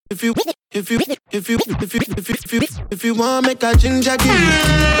If you want make a ginger, give me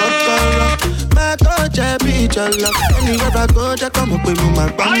kokoro. My coach, I be your love. Anywhere I go, just come up with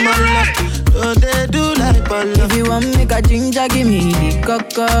my grandma. So they do like ball. If you want make a ginger, give me the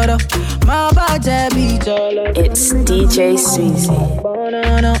kokoro. My body be your love. It's DJ Sweezy.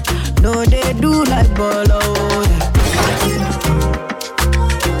 No, they do like ball.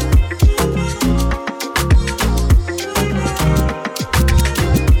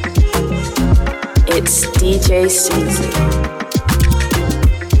 It's DJ Sweezy.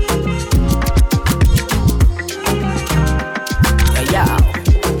 Yeah.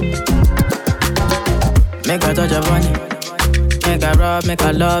 Make a touch upon it. Make a rub, make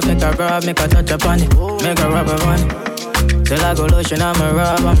a love, make a rub, make a touch upon it. Make a rub upon it. Till I go lotion, I'ma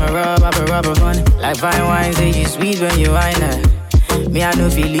rub upon it. Like fine wine, say you sweet when you wine it. Me, I know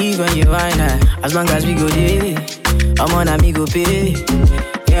feel leave when you wine it. As long as we go there, I'm on amigo pay.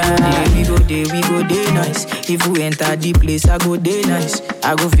 Yeah, we go there nice. If we enter the place, I go there nice.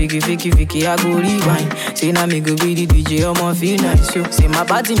 I go fiki, I go rewind. Say now me go be the DJ, I'ma feel nice. Yo, say my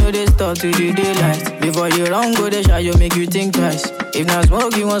party no they stop to the daylight. Before you run, go the shot, you make you think twice. If not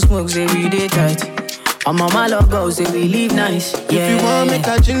smoke, you want smoke, say we day tight. I'm on my love go, say we live nice. Yeah. If you want make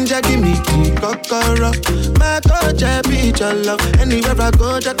a ginger, give me the kokoro. My coach, I be your love. Anywhere I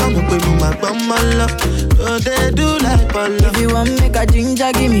go, just come up with my grandma. So they do like ball. If you want make a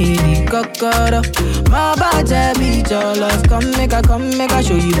ginger, give me the kokoro. My body be your love. Come make a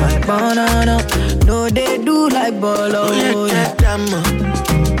show you my banana. No, they do like ball. Oh, yeah.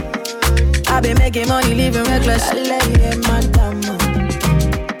 I been making money, living reckless. I lay in my dama.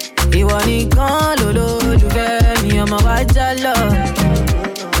 You want it gone, lolo, you feel me, I'm a white love.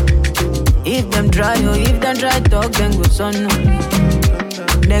 If them try, talk, then go son.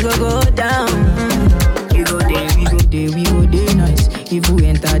 They go down. We go there nice. If we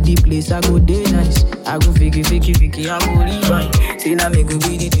enter the place, I go there nice. I go fiki, I go rewind. Say now me go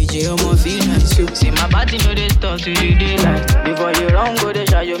be the DJ, I'ma feel nice. So, say my party no they stop to the daylight. Before you run, go the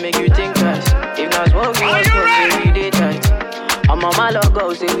shot, you make you think twice. If not smoke, you want smoke, say we day tight. I'm on my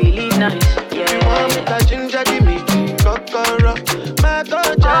logo, say we live nice. Yeah. You want me to ginger, give me the kokoro. My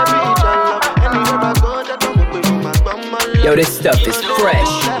coach, I be your love. Anywhere I go, just come up with my grandma. Yo, this stuff is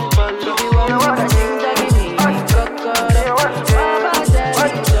fresh.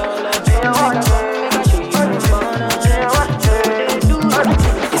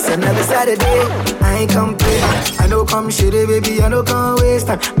 It's another Saturday, I ain't complain. I know come shitty, baby, I know come waste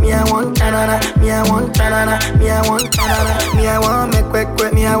time. Me, I want banana, me, I want banana, me, I want banana, me, I want make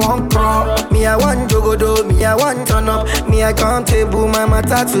quick, me, I want pro, me, I want jogodo, me, I want turn up, me, I can't table my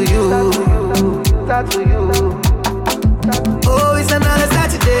matter to you. Oh, it's another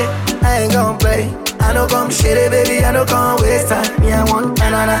Saturday, I ain't gon' play. I know come shitty, baby, I know come waste time. Me, I want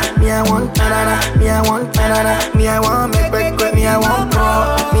banana, me, I want banana, me, I want banana, me, I want make quick, me, I want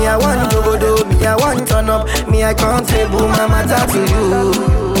pro, me, I want jogodo, me, I want turn up, me, I can't table my matter to you.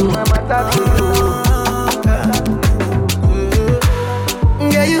 My matter to you.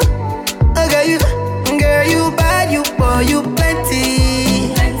 Girl, you bad, you boy, you plenty.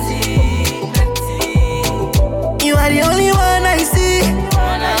 You are the only one I see.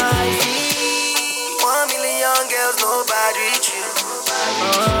 1 million girls, nobody reach you.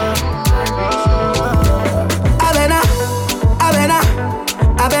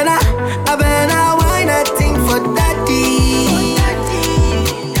 I better wine that thing for daddy.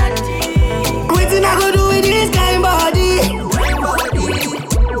 Waiting I go do with this kind body.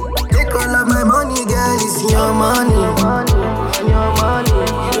 Take all of my money, girl, it's your money.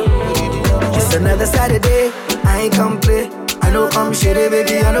 It's another Saturday, I ain't come play. I know come shitty,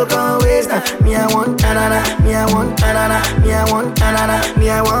 baby, I know come waste time. Me, I want banana, me, I want banana, me, I want banana, me,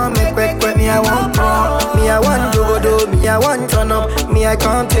 I want make quick, me, I want pro, me, I want jogodo, me, I want turn up, me, I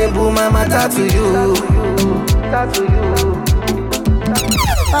can't table my matter to you.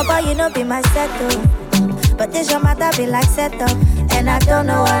 Papa, you know be my settle, but this your matter be like settle, and I don't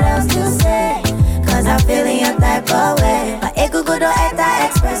know what else to say, cause I'm feeling your type of way. My ego go to enter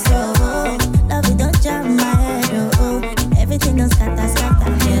expresso, love you don't jam my head, oh. Everything don't scatter,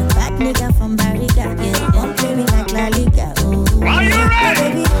 yeah. Bad nigga from Barriga, yeah. Don't play me like La Liga, oh. Are you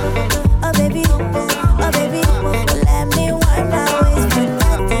ready? Oh baby, let me wind my waist for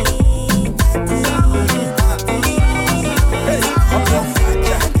daddy.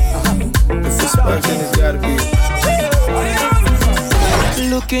 If it's sparking, it's gotta be.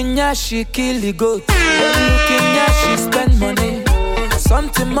 Looking at she kill the goat. Looking at she spend money.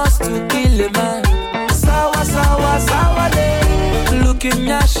 Something must to kill a man. Sawa, looking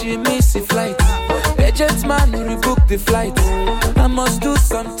at she miss the flight. Agent man rebook the flight. I must do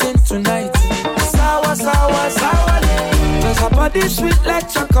something tonight. Sour, sour, sour. Cause her body sweet like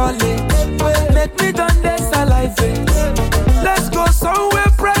chocolate. Make me done this salivate. Let's go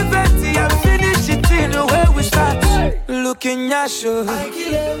somewhere private and finish it in the way we start. Looking at you,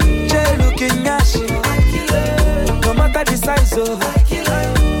 Jay looking at you. No matter the size of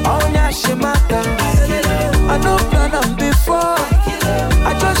all yashi matter. I know plan on before.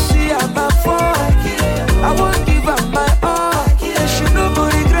 I just see her my phone. I won't give her my all. And she no go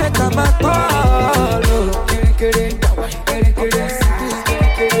regret her my all.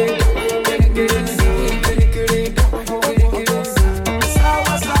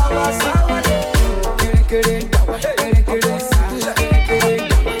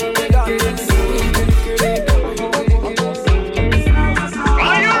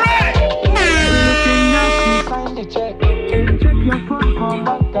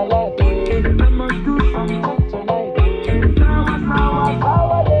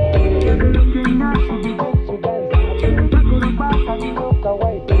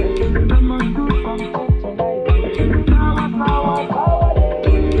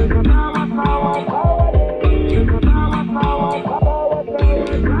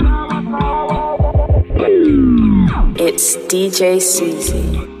 It's DJ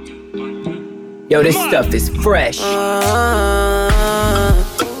Susie. Yo, this stuff is fresh.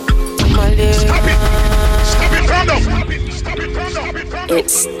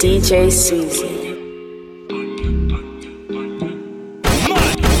 It's DJ Susie.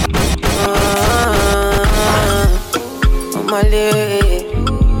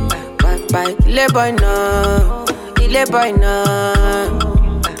 Bye, ile boy now.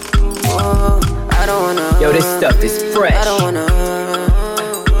 Oh, I don't wanna. Yo, this stuff is fresh. I don't wanna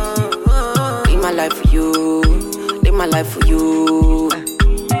live my life for you. Live my life for you.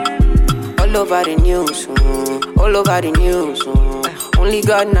 All over the news, all over the news. Only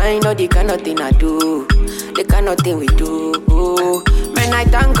God now know the kind of thing I do, the kind of thing we do. Man, I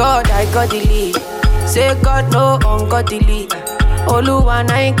thank God I got the lead. Say God no ungodly. Oluwa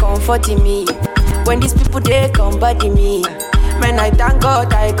na ain't comforting me. When these people they come body me. Man, I thank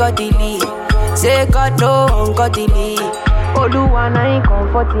God I got the lead. Say God no ungodly. Oluwa na ain't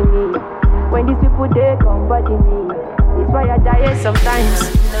comforting me. When these people they come body me. It's why I die sometimes.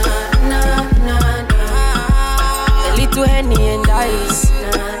 A little Henny and ice.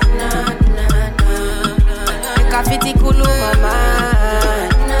 Make a fitty kulu my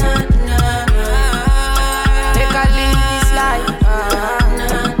mind. Make a live this life.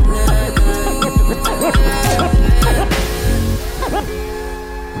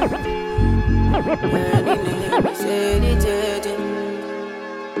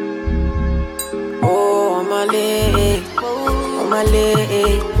 Oh, I'm a leg.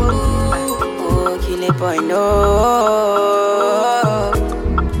 Oh, kill it, boy, no.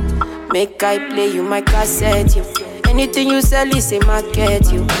 Make I play you my cassette, you. Anything you sell is a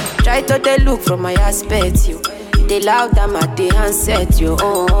market, you. Try to they look from my aspect, you. They loud them at the handset, you.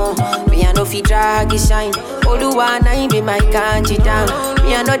 Me I know fi drag it shine. Oluwa na him be my kanji down.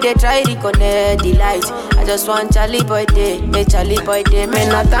 Me I know they try to connect the light. I just want Charlie boy day, hey Charlie boy day.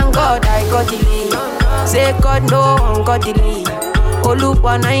 Man, I thank God I got the lead. Say God no ungodly.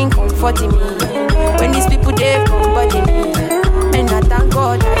 Oluwa na him comforting me. When these people they come body me. Man, I thank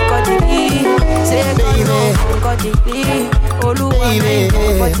God I got the lead. Say God no ungodly. Oluwa na him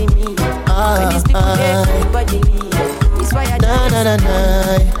comforting me. When these people they come body me. It's why I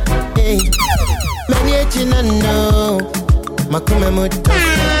Hey, many echina no, makume muto.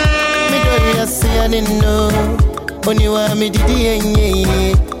 Me do ya say I didn't know. Only wa me didi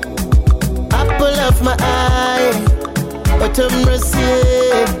yenye. Apple of my eye, but I'm rusty.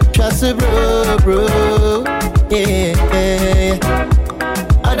 Trust me, bro. Yeah.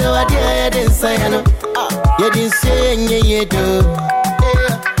 Although I didn't say I know, you didn't say you do.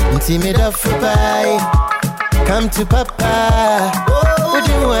 Intimate for bye. Come to Papa. Would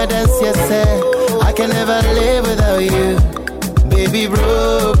you want to dance yourself? I can never live without you, baby,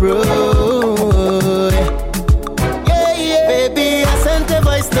 bro. Yeah. Baby, I sent a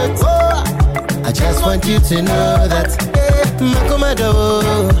voice note. I just want you to know that Makomado,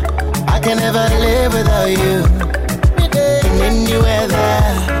 I can never live without you. And anywhere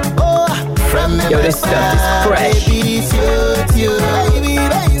there, from me, yo, this stuff is fresh. Baby, it's you, baby,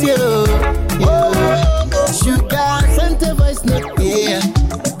 it's you. Sugar, sent a voice note, yeah.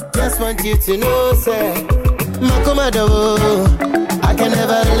 Just want you to know, sir, Makomado, I can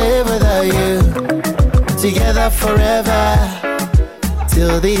never live without you. Together forever,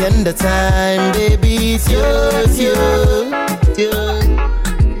 till the end of time, baby, it's you. I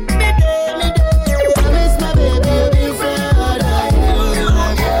miss my baby, you'll be forever.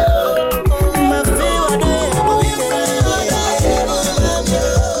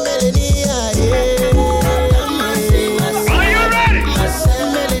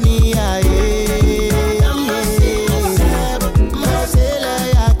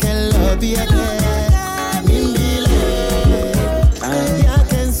 baby again. I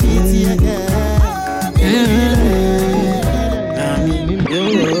can see it again.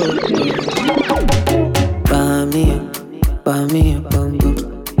 Buy me a bumble.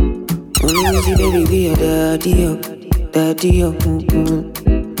 Only easy baby be a daddy up.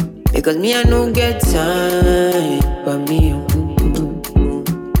 Because me I don't get time. Buy me a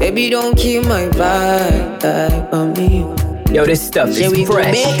baby don't kill my vibe. Buy me. Yo, this stuff is we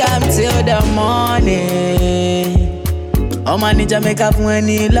fresh. We make up till the morning. Oh my ninja make up when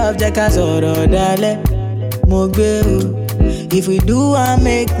he love Jackass or dale. Mogbe. If we do, I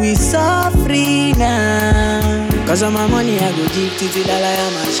make we so free now. Cause of my money, I go give Titi Lala,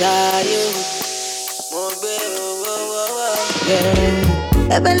 I'm a shy.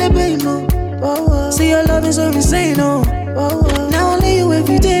 Yeah. Ebele mo. See your love is so insane, oh. Now only you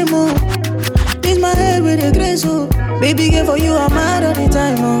every day, mo. This my head with a grace, oh. Baby, girl, for you, I'm mad all the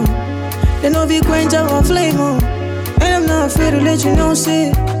time, oh. They know we quench our flame, oh. And I'm not afraid to let you know,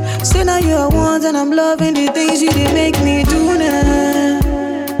 say now you're one, and I'm loving the things you did make me do now.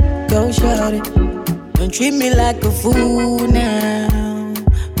 Go shout it. Don't treat me like a fool now.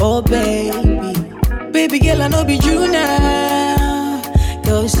 Oh baby, baby girl, I know be you now.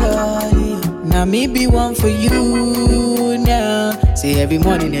 Go shout it. Now me be one for you now. Say every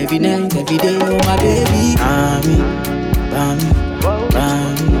morning, every night, every day, oh my baby. Bami,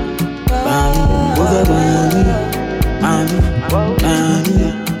 over Bami,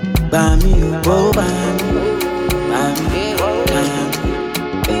 Bami, oh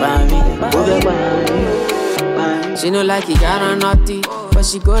Bami, over Bami. She no like it, got on naughty, but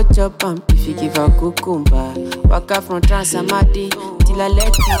she go chop if you give her cucumber. Walk out from Transamadi till I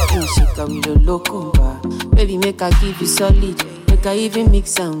let you in. She can with a locumba. Baby, make her give you solid. Make her even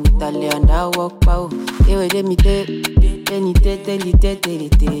mix am with a lay and I walk pow. Hey, wait, let me tell you.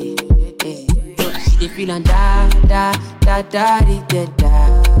 She dey feelin' da da da da da da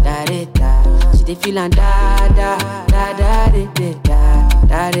da da. She dey feelin' da da da da da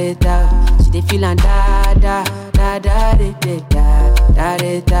da da. She dey feelin' da da da da da da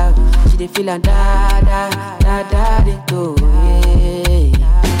da. She dey feelin' da da da da da.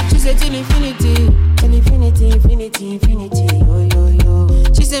 She say till infinity, infinity. Oh yo yo.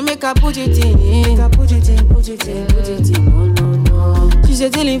 She say make her put it in, put it in. No. She say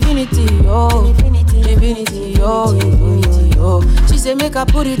till infinity, oh, infinity, oh. She say make her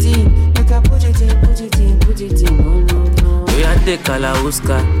put it in, put it in. No. We are take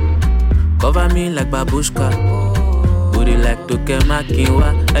Kalauska, cover me like babushka. Booty like Toke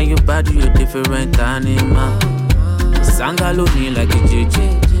Makinwa, and you body you different animal. Sangalo me like a JJ,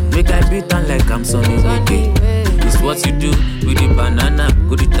 make I beat on like I'm Sonny Wiki. It's what you do with the banana.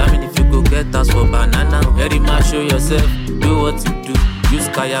 Go determine if you go get us for banana. Very much show yourself, do what you do. Use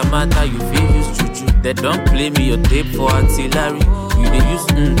Kayamata, you feel use Juju. They don't play me your tape for artillery. You they use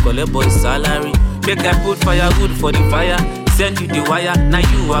collect boy salary. Make I put firewood for the fire. Send you the wire. Now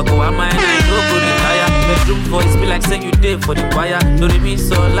you are go am I no go retire. Bedroom voice be like say you did for the choir. No they mean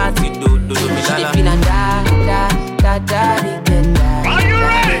so lati do me She dey lala. feelin' da da. Are you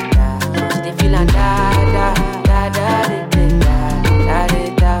ready? She dey feelin' da da. She dey feelin'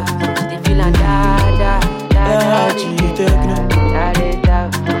 da da. She dey feelin' da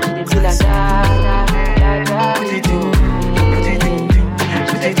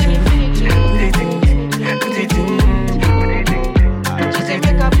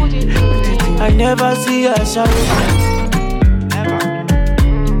I never see her shower.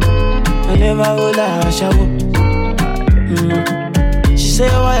 I never hold her shower. She say,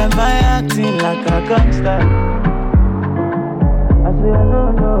 why am I acting like a gangster? I say, I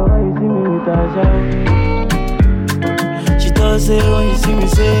don't know why you see me with her shower. She does say, when you see me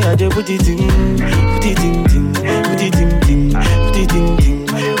say, I just put it in, put it in, put it in, put it in, put it in,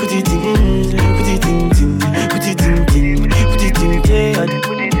 put it in, put it in, put it in, say, I just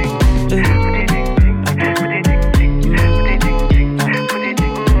put it in.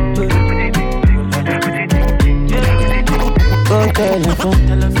 Go telephone,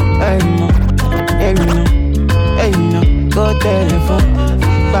 hey no, go telephone,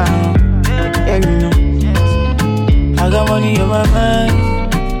 bang, hey no. I got money on my mind,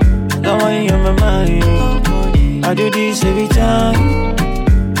 I do this every time.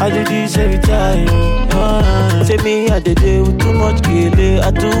 Say me I did it with too much kele.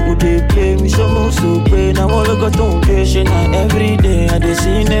 I do good they play me show me so pain. I wanna go to patient and every day I dey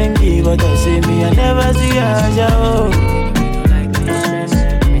see them give, but I say me I never see her show.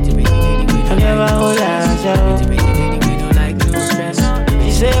 I never hold her show.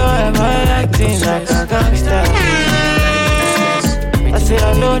 She say why am I acting like a gangster? I say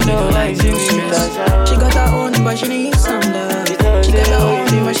I know no, like Jimmy. She got her own, but she needs some love. She got her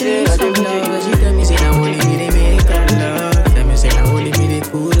own, but she needs some love. She tell me say now only me they make her love. Tell me say now only me they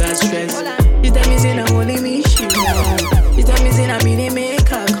cool and stress. She tell me say now only me she want. She tell me say now me they make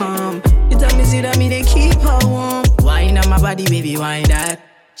her calm. She tell me say that me they keep her warm. Wine on my body, baby, wine that.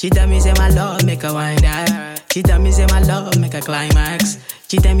 She tell me say my love make her wine that. She tell me say my love make her climax.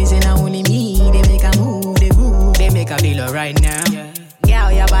 She tell me say now only me they make her move, they groove, they make her feel alright now.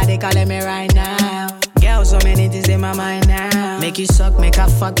 Girl, your body calling me right now. Girl, so many things in my mind now. Make you suck, make her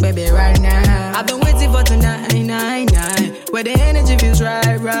fuck, baby, right now. I've been waiting for tonight, where the energy feels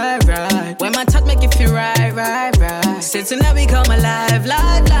right. When my touch make you feel right. Say tonight we come alive.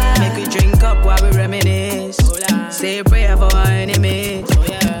 Make you drink up while we reminisce. Say a prayer for our enemies.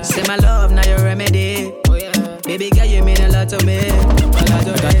 Say my love, now your remedy. Baby girl, you mean a lot to me.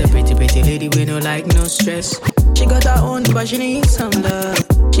 Got the pretty lady with no like, no stress. She got her own, but she needs some love.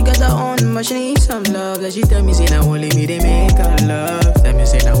 She got her own, but she needs some love. Like she tell me say now only me they make her love. Tell me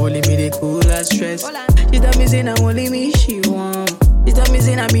say now only me they cool her stress. She tell me say now only me she want. She tell me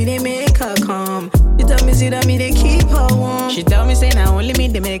say now me they make her calm. She tell me say that me they keep her warm. She tell me say now only me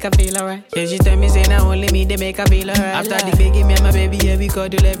they make her feel alright. Yeah, she tell me say now only me they make her feel alright. After the big me and my baby, yeah, we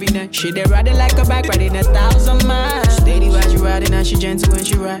cuddle every night. She they ride it like a bike, riding 1,000 miles. Steady while she riding and she gentle when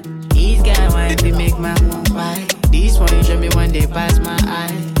she ride. These guys want to make my move right. These phones show me when they pass my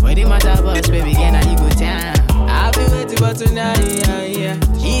eye. Where the matter bus, baby, can I you go down? I'll be waiting for tonight, yeah.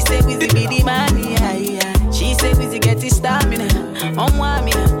 She said we see the money, yeah. She said we see get the stamina. I'm want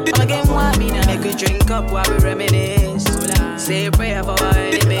me now, I'm again want me now. Make a drink up while we reminisce. Say a prayer for our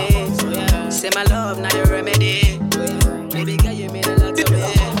enemies. Say my love, now your remedy. Baby girl, you mean a lot to me.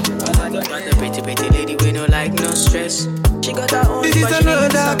 Got the pretty lady with no like, no stress. She got her own. This is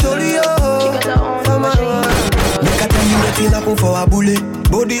another story, from my own. Make I tell you nothing happen for a bullet.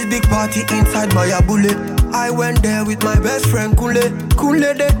 Body's big party inside my bullet. I went there with my best friend Kule.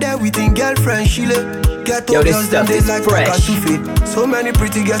 Kule they there with his girlfriend Shile. Get yo, this stuff is fresh. So many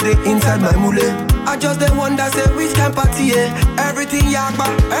pretty girls they inside my mule. I just the one that say which can party, everything yakba,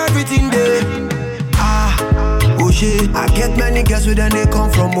 everything there. Oh shit, I get many girls with them they come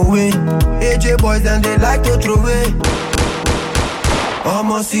from away. AJ boys and they like to throw away.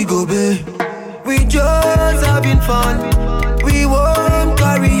 Almost go babe. We just having fun. We won't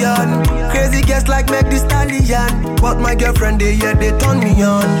carry on. Crazy guests like make the stallion. But my girlfriend they turn me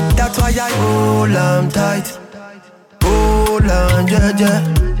on. That's why I hold on tight. Hold on, yeah.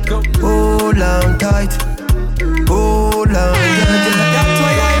 Hold on tight. Hold on, yeah. That's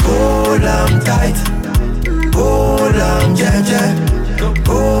why I hold on tight. Hold on, yeah.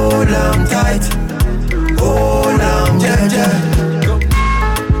 Hold on tight. Hold on, yeah.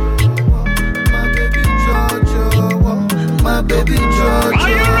 My baby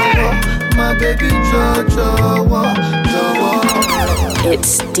Jojo, my baby Jojo.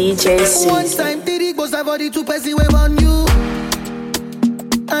 It's DJ C. One time, Diddy goes I've already 2 pesos wave on you.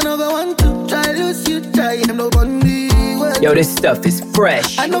 I never want to try lose you, try I'm no bundy. Yo, this stuff is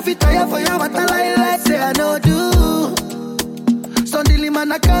fresh. I know if you tire for you, but I like say I know do. Suddenly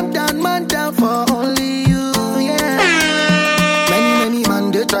man, I calm down, man down for only you, yeah. Many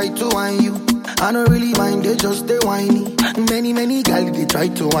man, they try to whine you. I don't really mind, they just they whiny. Many guys they try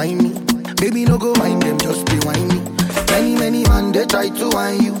to whine me. Baby no go mind them, just they whiny. Many man they try to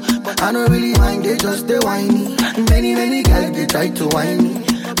whine you, but I don't really mind, they just they whiny. Many guys they try to whine me.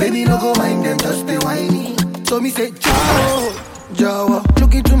 Baby no go mind them, just they whiny. So me say Jawa,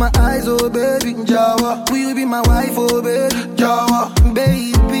 look into my eyes, oh baby, Jawa. Will you be my wife, oh baby, Jawa,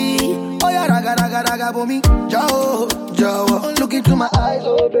 baby. Oh yeah, raga, for me, Jawa. Look into my eyes,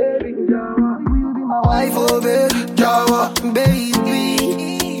 oh baby, Jawa. My wife, oh baby, Jawa, baby.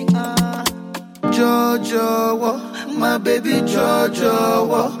 Jojo, my baby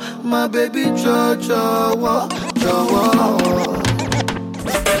Jojo, my baby Jojo, Jojo.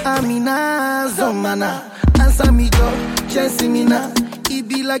 Amina, Zomana, answer me, Jo, chasing me now. It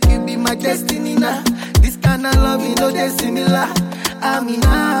be like you be my destiny now. This kind of love, you know, they similar.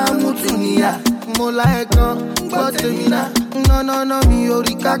 Amina, Mutunia, Molaekon, Botemina. No, me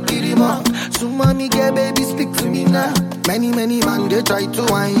Orika Kirima. So mommy, get baby, speak to me now. Many man, they try to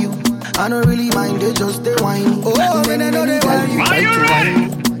whine you. I don't really mind, they just they whine. Oh, many girl, you try to whine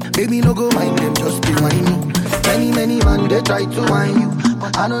me. Baby, no go mind them, just they whine me. Many man, they try to whine you.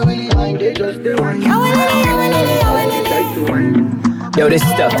 I don't really mind, they just they whine you. Yo, this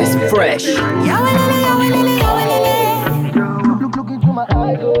stuff is fresh. Look into my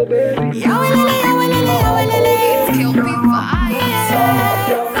eyes, oh baby.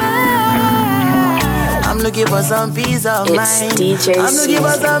 looking for some peace of mind. It's DJ I'm looking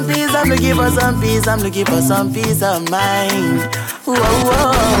for some peace, I'm looking for some peace, I'm looking for some peace of mind. Whoa,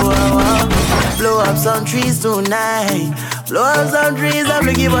 whoa, whoa, whoa. Blow up some trees tonight. Blow up some trees, I'm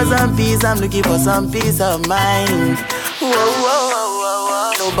looking for some peace, I'm looking for some peace of mind. Whoa, whoa,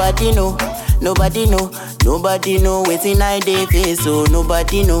 whoa, whoa. Nobody know, nobody know, nobody know waiting I day face, so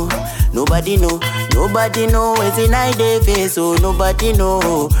nobody know. Nobody know, nobody know waiting I day face, oh nobody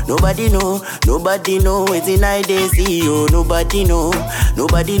know, nobody know, nobody know waiting I day see, oh nobody know,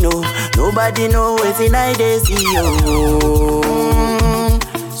 nobody know, nobody know waiting I day see, oh.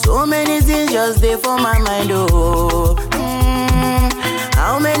 So many things just there for my mind, oh.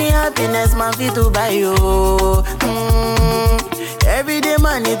 How many happiness man fit to buy, oh. Everyday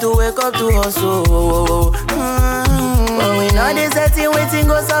man need to wake up to hustle. But we know this setting waiting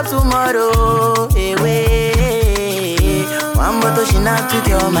goes up tomorrow. Hey, wait. One bottle she not to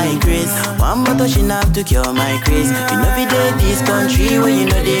cure my grace. One bottle she not to cure my grace. You know we did this country where you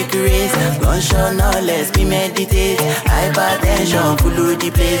know they grace. Gunshot no less be meditate. Hypertension full of the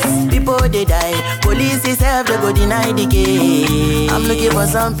place. People they die. Police itself they go deny the case. I'm looking for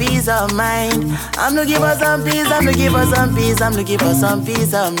some peace of mind. I'm looking for some peace. I'm looking for some peace. I'm looking for some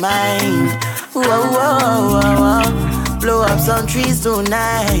peace of mind. Whoa, whoa, whoa, whoa. Blow up some trees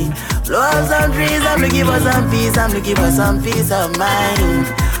tonight. Blow up some trees, I'm looking for some peace, I'm looking for some peace of mind.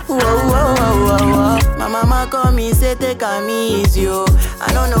 Whoa, whoa, whoa, whoa, whoa. My mama call me, say take a me easy, yo.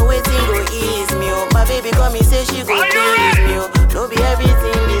 I don't know waiting go ease me, oh. My baby call me, say she go please me, oh. Don't be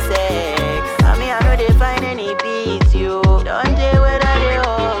everything be sex. I mean, I know they find any peace, yo. Don't they whether they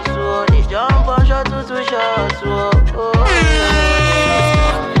hustle. This jump from short to short, so. Oh.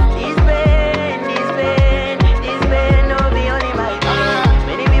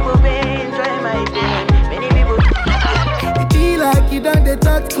 You don't they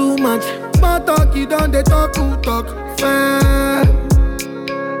talk too much. Small talk, you don't they talk who talk fair.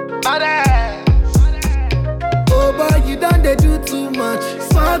 Oh boy, you don't they do too much.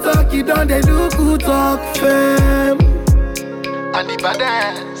 Small talk, you don't they do who talk fair. And the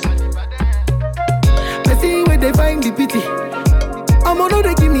badass. I see where they find the pity. I'm gonna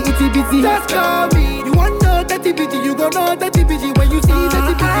they give me itty bitty. Just call me. You want know dirty bitty, you go know dirty bitty when you see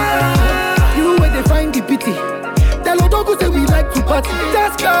dirty bitty. You where they find the pity. Tell Odogu say we like to party.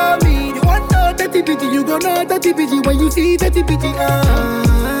 Just call me. You want know dirty bitty, you go know dirty bitty when you see dirty bitty.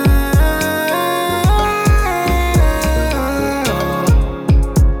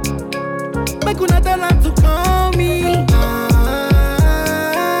 Make una tell her to call me.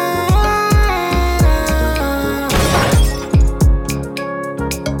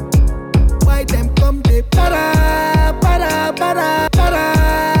 Why them come they para, para, para, para,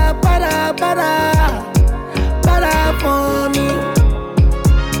 para, para. For me.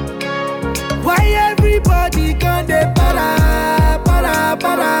 Why everybody can they para, para,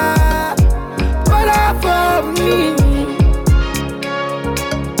 para, para for me?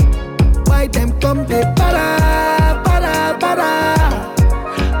 Why them come they para, para, para,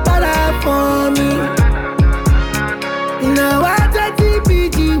 para for me? Now at the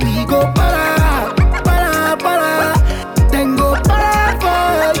TPG we go para, para, para, then go para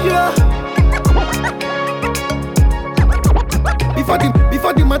for you.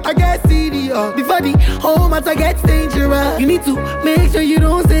 Before the matter gets serious, before the whole matter gets dangerous, you need to make sure you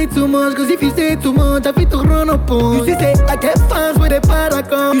don't say too much. Cause if you say too much, I feel to run up on. You see say, I get fans with a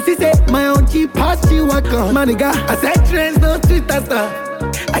paragon. You see say, my own cheap pass you a gun. My nigga, I said trends, no street stuff.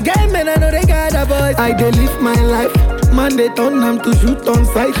 I get men, I know they got a voice. I dey live my life. Man, they turn them to shoot on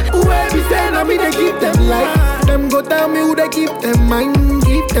sight. Whoever be saying, I mean, they keep them life. Them go tell me who they keep them mind.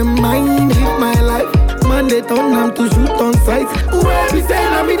 Keep them mind, live my life. Man, they turn them to shoot on sight. Whoever be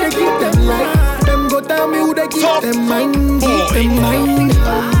saying, I mean, they keep them life. Them go tell me who they keep them mind. Keep them mind.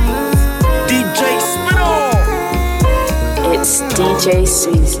 DJ Spino. It's DJ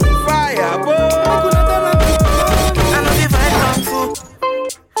Susie. Fire, boy. I know you fight kung fu,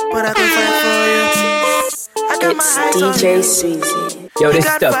 but I can fight for you. I got my It's eyes on DJ you. Susie. Yo, this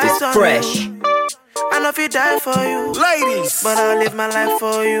got stuff vibes is on fresh. you. I know if you die for you, Ladies, but I'll live my life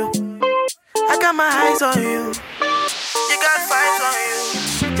for you. I got my eyes on you. You got vibes on you.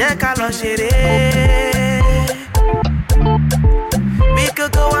 Jẹ́ ká lọ ṣeré. We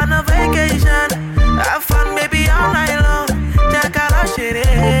could go on a vacation, have fun baby all night long. Jẹ́ ká lọ ṣeré.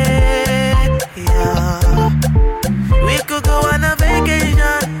 Yeah. We could go on a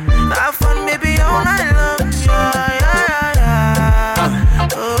vacation, have fun baby all night long. Yeah, yeah, yeah,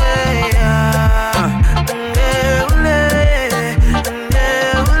 yeah. Oh yeah.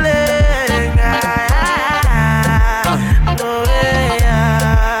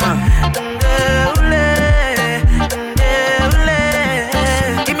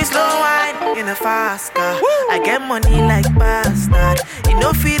 Alaska. I get money like bastard. You know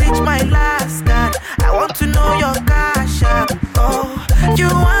if you reach my last card. I want to know your cash app. Oh, you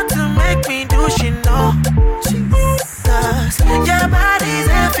want to make me do shit, no? Jesus, your body's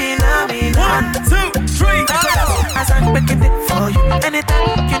a phenomenon. 1, 2, 3, as I'm making it for you.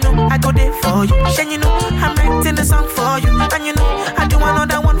 Anytime, you know, I go there for you. And you know, I'm writing a song for you. And you know, I do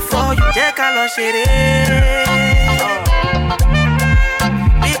another one for you. Check out your shit.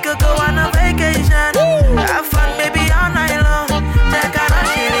 We could go on a vacation. Have fun, baby, all night long. Check out your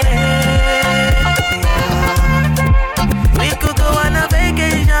shit. We could go on a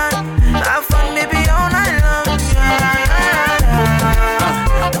vacation. Have fun, baby, all night long.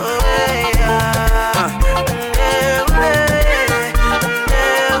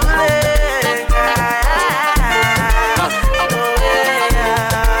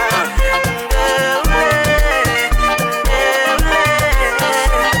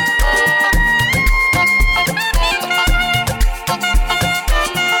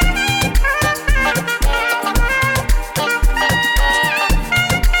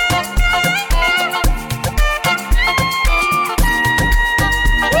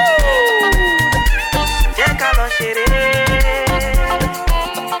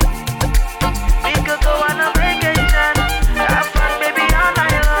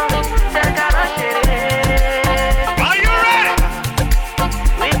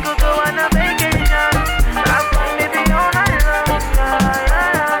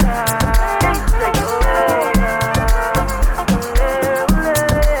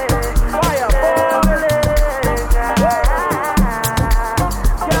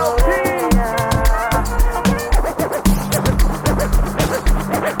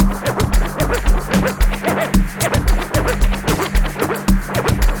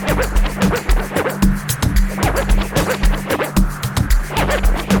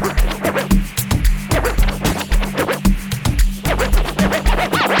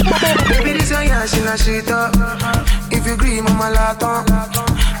 If you agree, mama laton.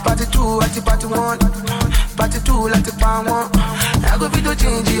 Party 2 at the party 1. Party 2 like the pound 1. I go fit to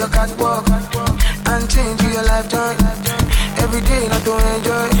change your catwalk and change your lifetime. Every day not to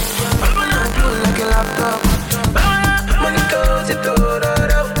enjoy. I do like a laptop. Money goes to do.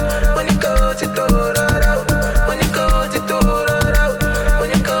 Money goes to do. Money goes to do.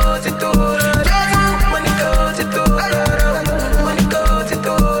 Money goes to do. Money goes to do. Money goes to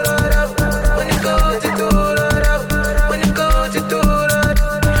do. Money goes to do. Money goes to do.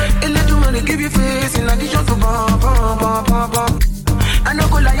 It let you money give you face in addition to bum. I know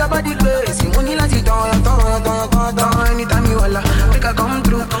go like your body crazy. Money like it down. Anytime you holla, make I come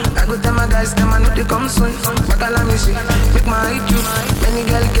through. I go tell my guys, them I know they come soon. But I let me see, make my hit you. Many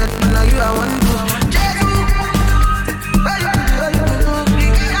girl get, but now you I want to.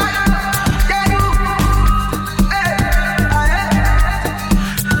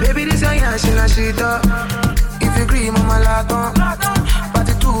 Baby, this your yash in a shit up. If you agree, mama laton.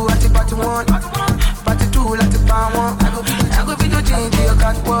 Party 2 at the party 1. Party 2 like the pound 1. I go be to change your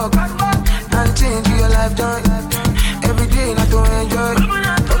catwalk and change your lifetime. Every day not to enjoy.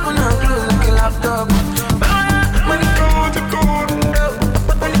 Open and close like a laptop. Money go to go.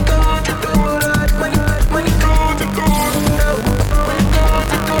 Money go to go. Money go to go. Money go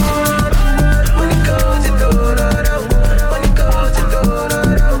to go. Money go to go. Money go to go.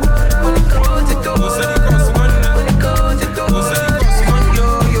 Money go to go. Money go to go. Yo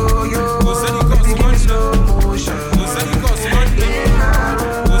yo yo. Baby, give me slow motion.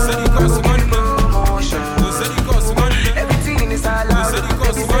 Everything is allowed.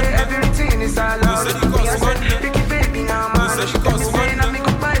 Everything is allowed. Pick it, baby, now, man. Let me say, now me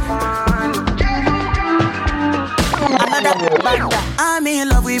go buy fun. Another banda. I'm in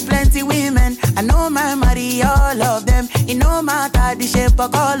love with plenty women. I know my money, all of them. It no matter the shape or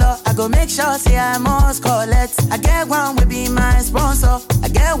color. I go make sure, say I must collect. I get one will be my sponsor. I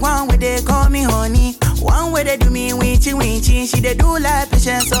get one where they call me honey. One way they do me winchy winchy. She they do like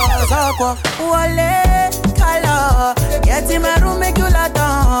patience so Wale, color. Get in my room, make you lot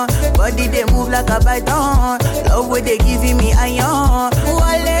on. Body they move like a python. Love where they giving me iron.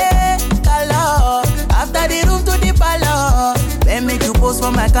 Wale, color. After the room to the palace. Then make you post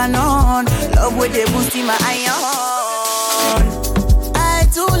for my canon. Love where they boosting my iron. I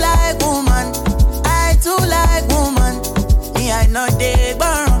too like woman. I too like woman. Me I know they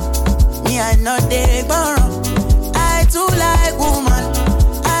burn. Me I know they burn. I too like woman.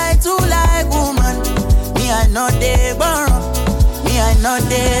 I too like woman. Me I know they burn. Me I know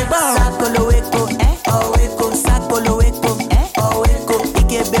they burn. Sakolo weko, oh weko. Sakolo weko, oh weko.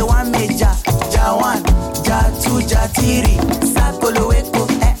 Ikebe one meja, ja one, ja two, ja three. Sakolo weko,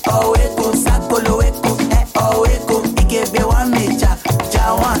 oh weko. Sakolo weko.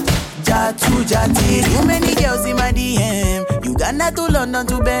 Nigeria to London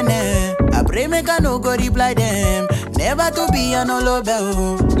to Benin. I pray make I no go reply them. Never to be an love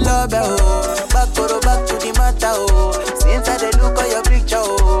oh. Back to the matter oh. Since I dey look at your picture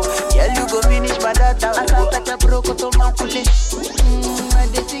oh. Yeah, you go finish my data oh. I can't catch a broke to my police. I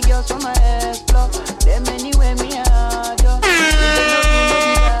dey see girls from my explore. Them anywhere me adore.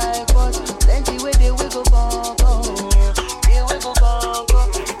 Plenty where they will go go. They will go go.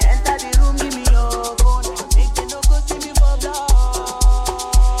 Enter the room, give me your phone. Make them no go see me for blood.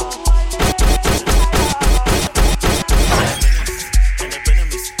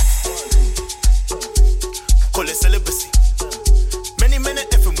 Call it celibacy. Many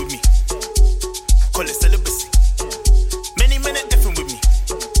effing with me. Call it celibacy. Many effing with me.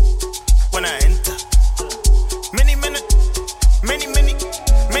 When I enter. Many effing with me.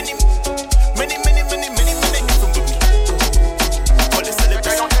 Call it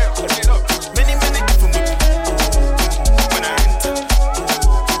celibacy. Many effing with me. When I enter.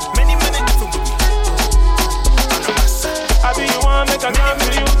 Many effing with me. I be you want make a come to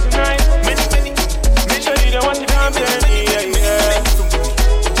you tonight. Many. Sure you don't want to come to me, yeah.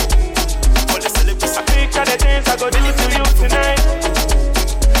 I picture the things I go do to you tonight.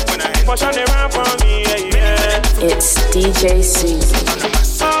 Push on the ramp for me, yeah. It's DJ Caesar.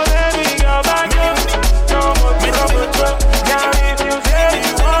 Oh, baby, girl, back up. No more trouble. Now if you say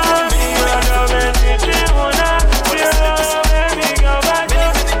you want me, you're the man that you wanna. Yeah, baby, girl, back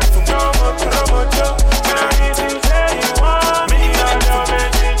up. No more trouble. Now if you say you want me, you're the man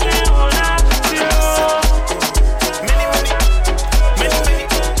that you wanna.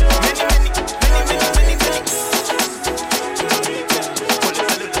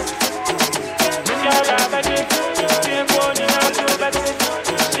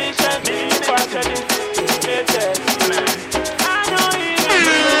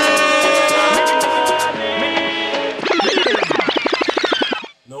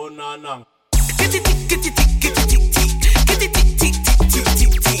 No.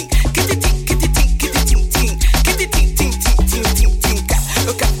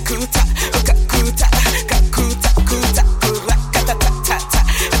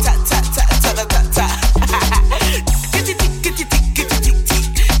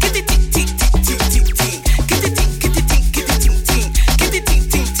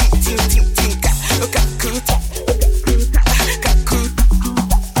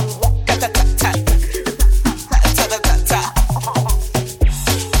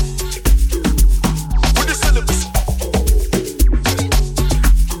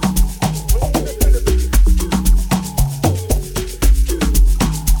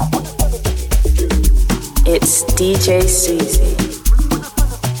 It's DJ Caesar.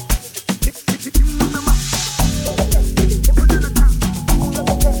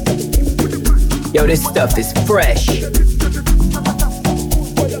 Yo, this stuff is fresh.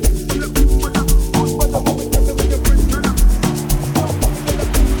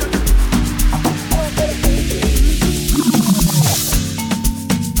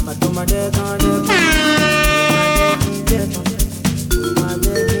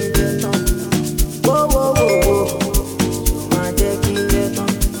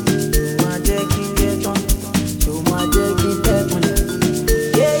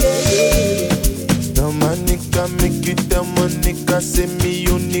 Say me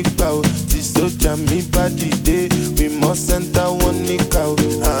unique bow. This soldier me body day. We must enter one nick out.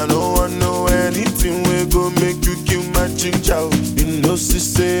 I don't want know anything we go make you kill my ginger. You know she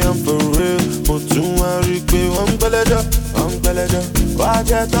say I'm for real. But you want to be one belada.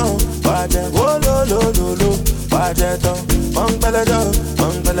 Wajeton. Oh lo. Wajeton. One belada.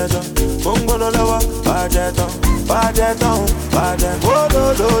 Mungono lawa. Wajeton. Oh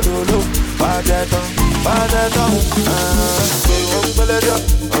lo. Wajeton. Umbrella,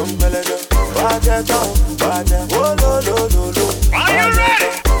 are you ready?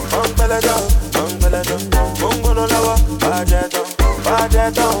 Umbrella, Mungono lawa, Bajeton,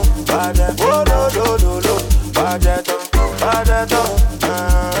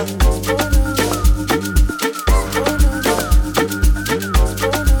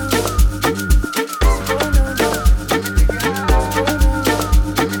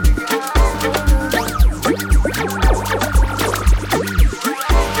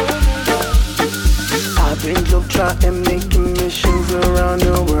 and making missions around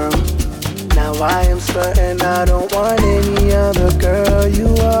the world. Now I am certain I don't want any other girl. You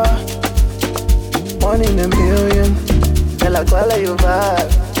are one in a million. And like all of your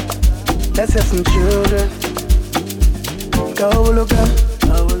vibe. Let's have some children. Go look up,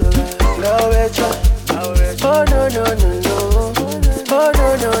 go at ya. Oh no. Oh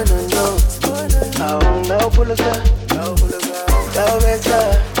no. Oh no, pull us up.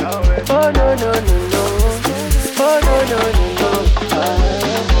 Oh no no no no. Oh no no no no.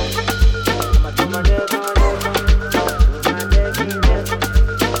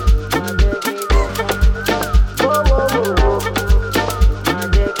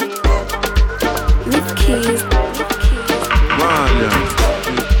 With keys.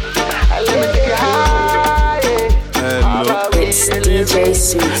 It's DJ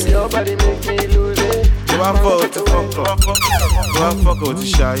Susie. Nobody make me lose it. Why fuck to fuck up? Why fuck with the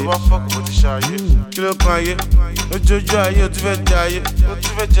shy? Why fuck with the shy? Kilo kanye, no jojo aye, o ti fẹ́ jayé.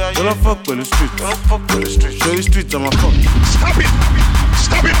 Don't fuck with the street. Show you street, I'm a fuck.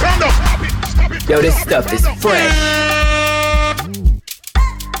 Stop it, round up. Yo, this stuff is fresh.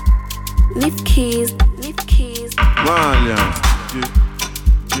 With keys. Man, yeah.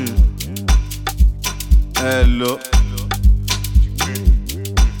 Hello.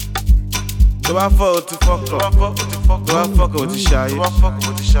 Go back for what the fuck up. Go back fuck with the shy.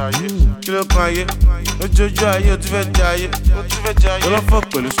 Kilo kanye, no jojo aye, o ti fẹ́ jayé. Don't fuck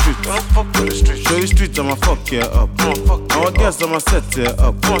with the street. Show you street, I'ma fuck you up. I'ma guess I'ma set you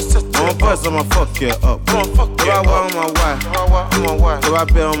up. I'ma boys, I'ma fuck you up. Go back on my wife. Go back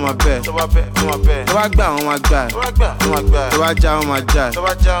bed on my bed. Go back down on my guy. Go back down on my jive.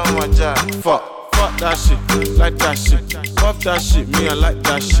 Fuck that shit, like that shit. Fuck that shit, me I like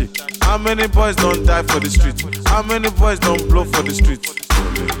that shit. How many boys don't die for the streets? How many boys don't blow for the streets?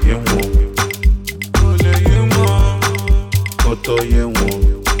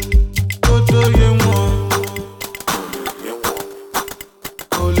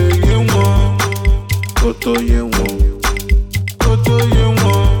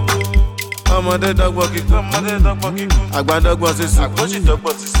 Ọmọdé dọ́gbọ́n kíkún, àgbà dọ́gbọ́n sísìn.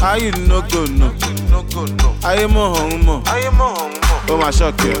 Ayé no go no, ayé mọ̀ ọ̀hún mọ̀. Ó máa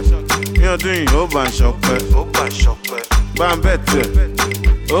ṣọ̀kẹ́, ní ọdún yìí ó bá ń ṣọpẹ́. Bá ń bẹ̀ tẹ̀,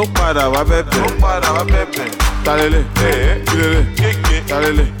 ó padà wá bẹ̀bẹ̀. Talele, kílele,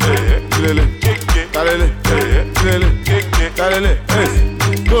 talele, kílele, talele, kílele, talele,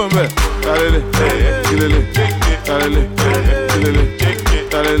 tó ń bẹ̀. Talele, kílele, talele, kílele,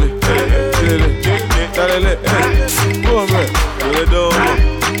 talele, talele, boom, le do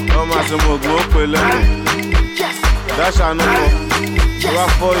mo, ma se mo gbo pe lẹ́nu. Dasha no mo, wa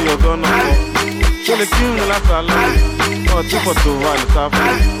fo yo gonna mo. So le kin la sala, o ti ko to wa le ta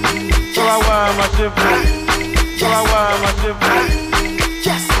fún. So wa ma ṣe fún.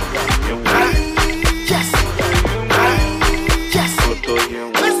 Yes.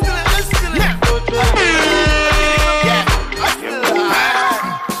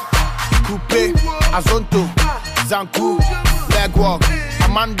 Azonto, Zanku, Legwalk,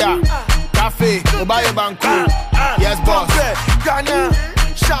 Amanda, Cafe, Obaye Banku, yes boss. Ghana,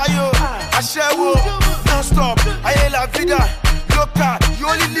 Shayo, Ashewo, non-stop, Aye la vida, Loca, you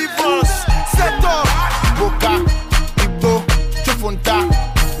only live once, set up. Boca, Ibo, Chufunta,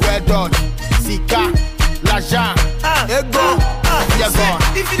 Red Dot, Sika, Laja, Ego, Yagon.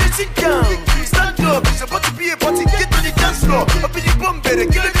 If you didn't sit down, stand up, it's about to be a party, get on the dance floor, up in the bomb, kill it,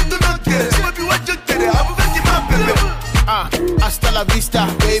 do not get it, so if you want to get it, I will get my baby. Hasta la vista,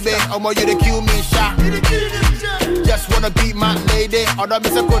 baby, I'm you to kill me, shot. Just wanna beat my lady, or don't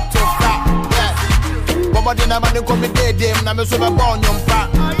miss a good to stop, yeah. But then I'm gonna come in there, I'm a super born young fat.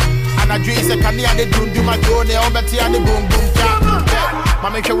 And I dream a canny and they do my journey, I'll bet you and the boom boom tap.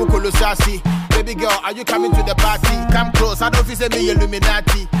 Mama, can we call you sassy? Baby girl, are you coming to the party? Come close, I don't feel say me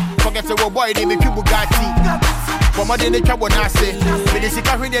Illuminati. Forget the boy, they make you Bugatti. For more than the trouble, I say. With the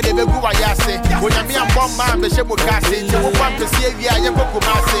secret, they never go. I say, when I'm young, bomb man, the shame will cast it. You want to see if I am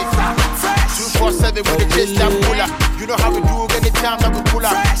Bokumasi. 247 with the chase that puller. You know how we do anytime that we pull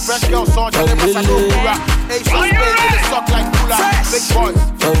up. Fresh girl, song, tell them what's a no cooler. Ace of space with the sock like cooler. Big boys,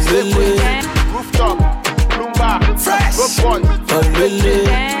 rooftop, Lumba, road boys,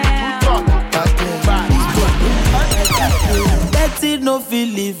 rooftop, Betty no feel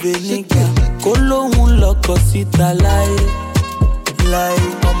live a nigga. Kolo un loco sita lie.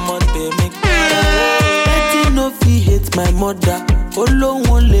 Mama te me Betty no feel hate my mother. Kolo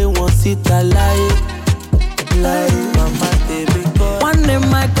un le one sita lie. Mama te me one day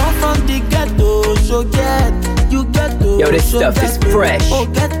I come from the ghetto. So get you ghetto. Yo, this stuff is fresh. Oh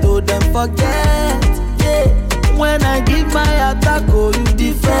ghetto them forget. Yeah. When I give my attack, oh you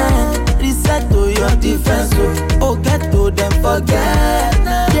defend. Reset to your defense, oh ghetto them forget.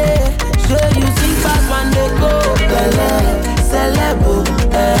 Yeah, sure you sing fast when they go. Celebo,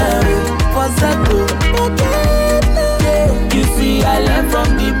 Foseto, yeah. You see I learn from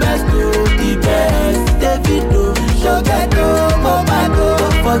the best to the best. Davido, Shogato, Mobago,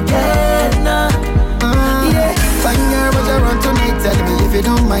 don't forget now. Yeah, fine girl, but you run to me.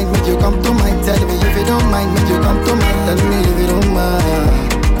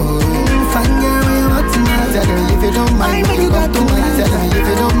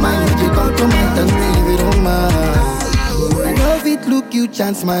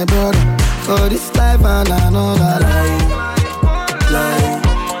 chance, my brother. For this life and another life.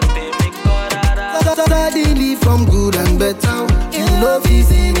 Suddenly from good and better. You love is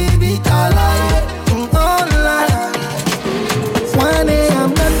in a bit alive. Online. 1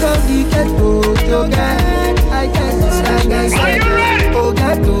 a.m. That's how you get to get. I can't stand. Oh,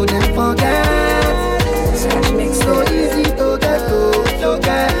 get to them forget. So easy to get to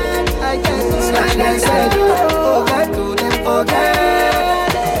get. I can't stand. Oh, get to them forget.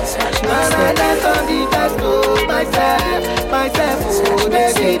 And I dance on the best to myself. Oh,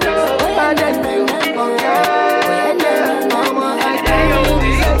 baby, I dance to forget. Mama, I tell you,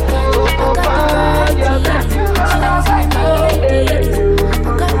 oh, find your best.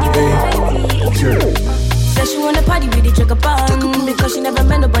 Says she wanna party with the jugger bun because she never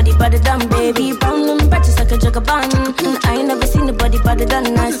met nobody but the damn baby. Brown and patches like a jugger bun. I ain't never seen nobody but the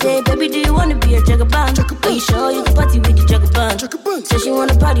done. I say, baby, do you wanna be a jugger bun? Are you sure you can party with the jugger bun? Says she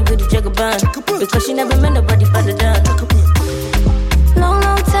wanna party with the jugger bun because she never met nobody but the done.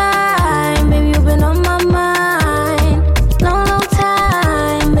 Long time, baby, you've been on my mind. Long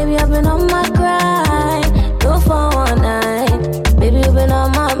time, baby, I've been on my grind. No for one night, baby, you've been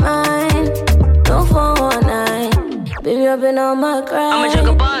on my mind. No for one night, baby, I've been on my grind. I'm a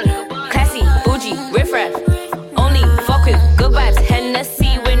jugger bun, classy, bougie, riff-raff. Only fuck with good vibes,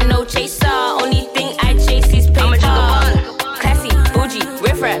 Hennessy with no chaser. Only thing I chase is paper. I'm a jugger bun, classy, bougie,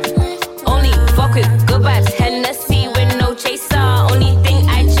 riff-raff. Only fuck with good vibes, Hennessy with no chaser. Only thing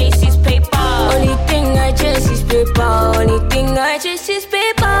I chase is paper. Only thing I chase is paper. Only thing I chase is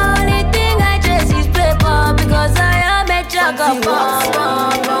paper. Only thing I chase is paper. Because I am a jugger bun.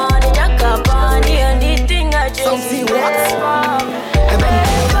 The jugger bun. The only thing I chase is paper.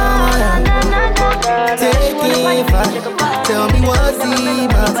 Take me back. Tell me what's the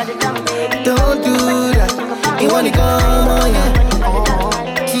matter. Don't do that. You wanna come on, yeah.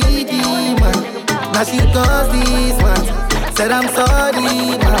 TD, man. Now she does this, man. Said I'm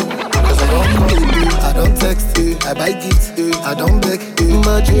sorry, man. Cause I don't text you, I buy gifts, I don't beg you,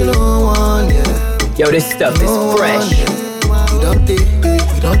 but you don't want, yeah. Yo, this stuff is fresh. You don't take it,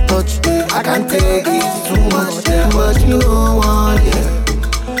 you don't touch it. I can't take it, it's too much, yeah. But you don't want, yeah.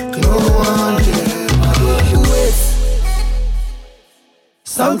 You don't want, yeah. Wait.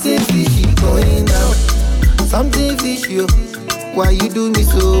 Something fishy going down. Something fishy, oh. Why you do me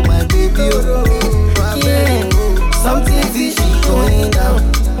so, my baby, oh. Yeah. Something fishy going down.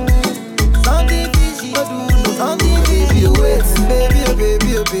 Something fishy, something fishy, wait. Baby, oh, baby,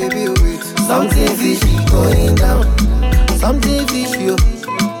 oh, baby, oh, wait. Something fishy going down. Something fishy, oh.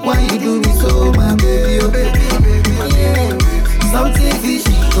 Why you do me so, my baby, oh, baby, oh, baby, oh, yeah. Something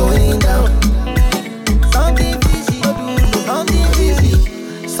fishy going down. Something fishy, something fishy.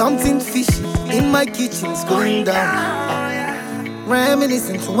 Something fishy in my kitchen's going down.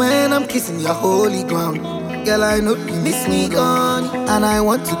 Reminiscent when I'm kissing your holy ground. Girl, I know you miss me gone, and I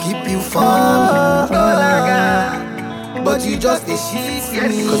want to keep you far. But you just a shit to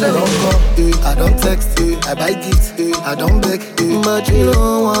me. Cause I don't call, I don't text, I buy gifts, I don't beg, but you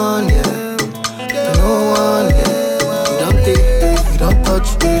don't want, yeah. You don't want, yeah. You don't take, you don't touch,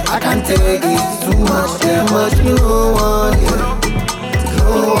 I can't take it, it's too much, yeah. But you don't want, yeah. You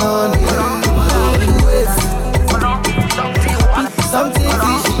don't want, yeah. Something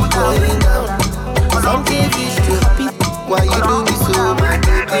fishy going down. Something fishy. Why you do me so, my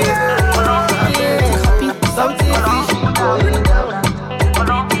baby? Something fishy going down.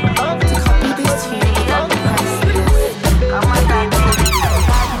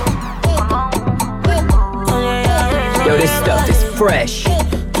 Yo, this stuff is fresh. I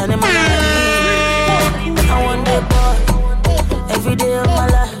want that boy every day of my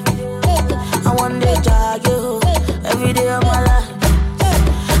life. I want that jog you every day of my life.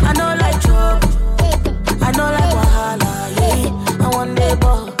 I know like trouble, I know like wahala, yeah. I want that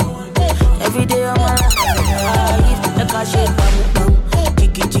boy every day of my life. Like I shake bam bam,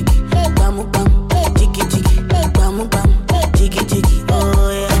 jiggy jiggy, bam bam, jiggy jiggy, bam bam, jiggy jiggy, oh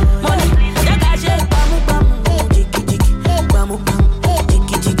yeah. Money, like I shake bam bam, jiggy jiggy, bam bam,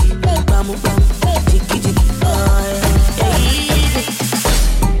 jiggy jiggy, bam bam, jiggy jiggy, oh yeah.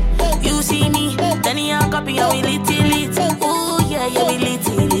 You see me, then you copy and we lit it. Oh yeah, yeah we lit it.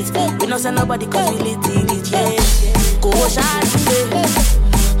 We don't send nobody 'cause we lit it, yeah. Go shot today,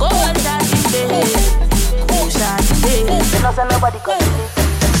 go shot today, go shot today. We don't send nobody 'cause we lit it.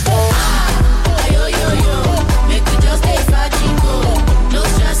 Yo yo yo, make we just stay fragile. No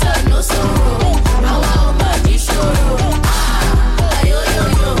stress and no sorrow. Our body show. Yo yo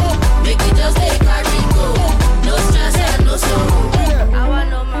yo, make we just stay fragile. No stress and no sorrow.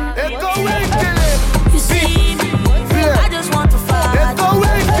 You see me, I just want to fight.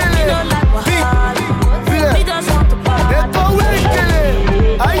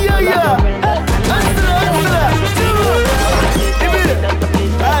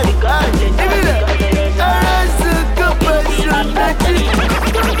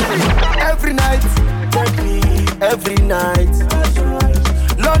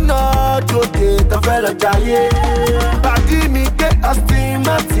 fẹ́ lọ jayé. Pàdí mi gbé Austin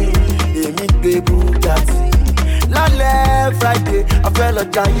Martin, èmi gbé Bugatti. Lálẹ́ Friday, I fẹ́ lọ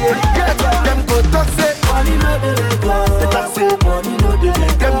jayé. Dem go talk say money no dey Lagos. They talk say money no dey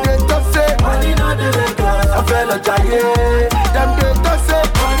Lagos. Dem dey talk say money no dey Lagos. I fẹ́ lọ jayé. Dem dey talk say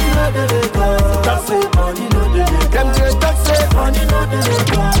money no dey Lagos. They talk say money no dey Lagos. Dem dey talk say money no dey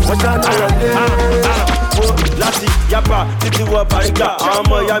Lagos. Wọ́n ṣáná wọlé. Láti yapa títí wọ Bàrígà, àwọn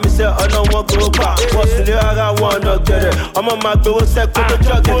ọmọ ìyá mi sẹ́ ọ̀nà wọn kò gbà. Wọ́n sì lé ara wọn ọ̀nà gẹ̀rẹ̀. Ọmọ máa gbowó sẹ́kọ̀ọ́ tó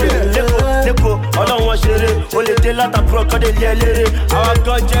jọ gẹ̀rẹ̀. Lẹ́kọ̀ọ́ ọlọ́wọ́n ṣeré, ó lè dé látàkùrọ̀ kọ́ dé lé eléré. Àwọn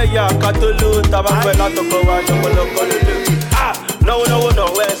kan jẹ́ ìyá ká tó lò ó, tàbá pẹ̀ látọkọ̀ wa ṣọpọlọpọ lélẹ̀. Náwó náwó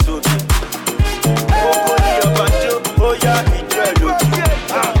ẹ̀ sùn. Oko ní ọba jó, ó yá ìjọ ẹ̀ lójú.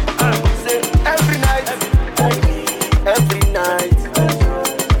 Say every night.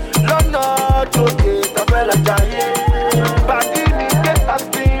 Lọ́nà tó dé, tọ́fẹ́ lọ jayé. Pàdí mi gbé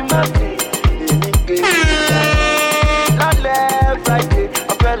Austin Martin, èmi gbé lálẹ́ Friday,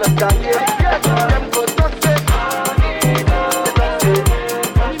 ọ̀fẹ́ lọ jayé. Dem go talk say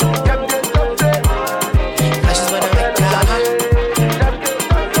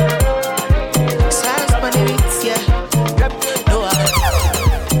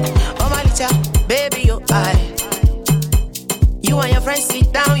baby, you high. You and your friends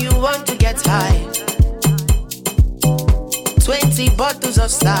sit down, you want to get high. 20 bottles of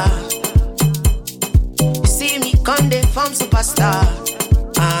Star. You see me come dey form superstar.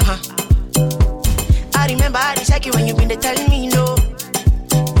 I remember I dey check you when you been dey telling me no.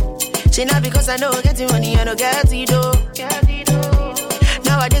 Say not because I know getting money, I no get it though.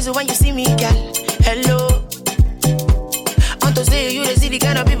 Nowadays when you see me, girl, hello. Want to say you dey see the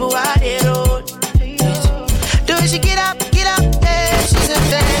kind of people I dey roll. The way she get up, yeah, she's a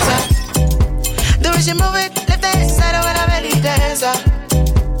dancer. The way she move it, left hand side of her belly dancer.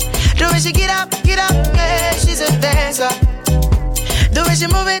 The way she get up, yeah, she's a dancer. The way she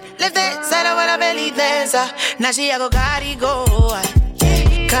move it, left hand side of her belly dancer. Now she a go carry go.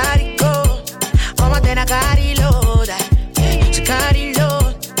 All my then I carry load. She carry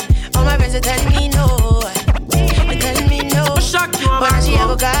load. All my friends they tell me no. They tell me no. But now she a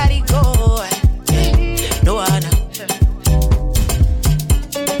go carry go. No one.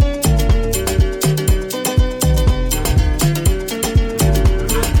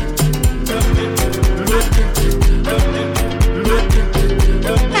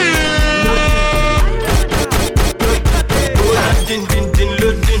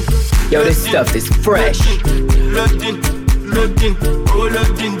 Yo, this stuff is fresh. Loading, oh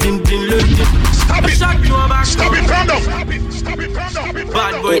loading. Stop it, round up.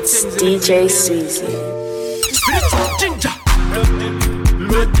 Bad boy, it's DJ Susie. Ginger.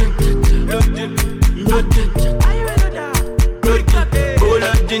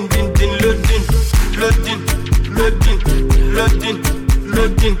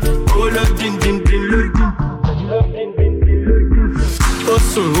 Ó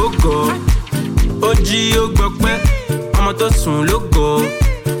sùn ó gọ̀, ó jí ó gbọpẹ́, ọmọ tó sùn ló gọ̀,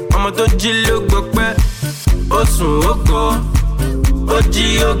 ọmọ tó jí ló gbọpẹ́. Ó sùn ó gọ̀, ó jí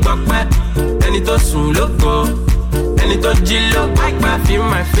ó gbọpẹ́, ẹni tó sùn ló gọ̀, ẹni tó jí ló gbọpẹ́. I can feel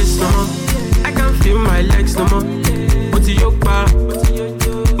my face no more, I can feel my legs no more. Mo ti yó pa,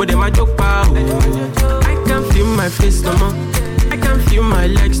 mo dẹ̀ máa jó pa o. I can feel my face no more, I can feel my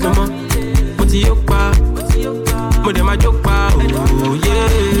legs no more. Mo ti yó pa, mo dẹ̀ máa jó pa o.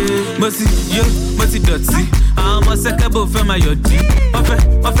 Mo ti dọ̀tí, àwọn ọmọ sẹ́kẹ́bù fẹ́ máa yọ̀dí.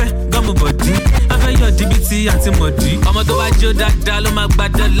 Wọ́n fẹ́ gọ́mù bọ̀dí, wọ́n fẹ́ yọ̀dí bí ti àti mọ̀dí. Ọmọ tó wá jó dáadáa ló máa gba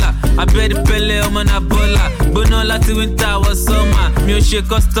dọ́là. Abẹ́rẹ́ pẹ́lẹ́ ọmọ náà bọ́là. Gbóná láti wíńtà wọ sọ́mà. Mi ò ṣe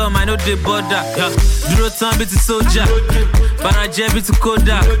custom, I no dey border. Dúró tán bí ti sójà, barajẹ́ bí ti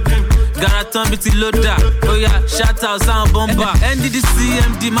kódà. Gara tán bí ti lódà. Oya shout out sáwọn bọ́mbà. NDDC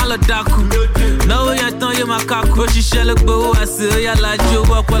MD má lọ dákú. Náwó yẹn tán yóò máa kákú. Ó ṣiṣẹ́ ló gbowó àṣẹ. Oya lajú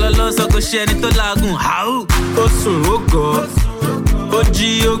owó ọpọlọ lọ́sọ̀ kò ṣe ẹni tó làágùn. Ó sùn ó gọ̀, ó jí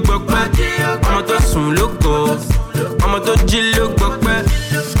ó gbọpẹ́. Ọmọ tó sùn ló gọ̀, ọmọ tó jí ló gbọpẹ́.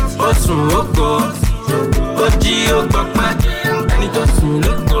 Ó sùn ó gọ̀, ó jí ó gbọpẹ́. Ẹni tó sùn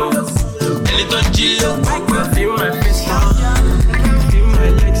ló gọ̀, ẹni tó jí ló gbọpẹ́. Feel my face now, I can feel my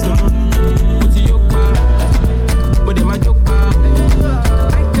legs now. Mo ti yó pa, mo dẹ̀ máa jó pa.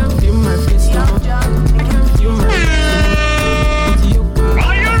 I can feel my face now, I can feel my legs now. Mo ti yó pa,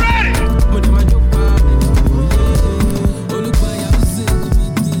 mo dẹ̀ máa jó pa. Olùkọ́ yà ó ṣe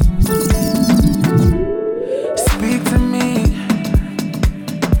é.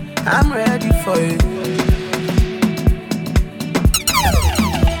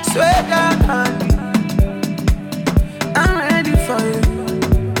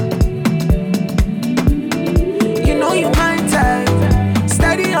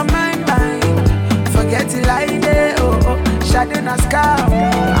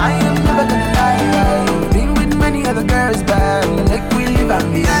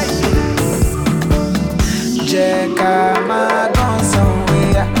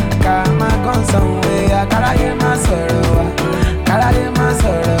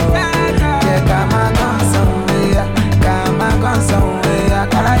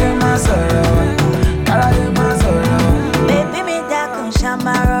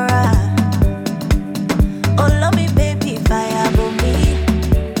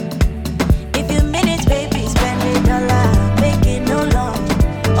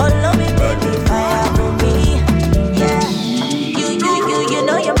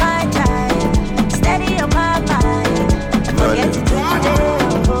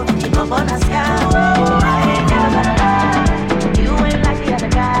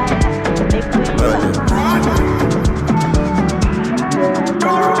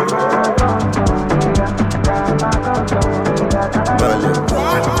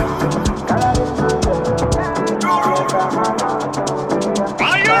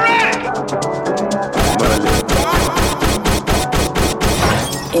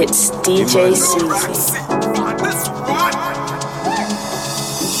 DJ Susie.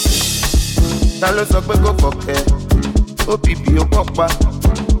 Ta ló sọ pé kò fọ̀kẹ́? OPP ó pọ̀pá,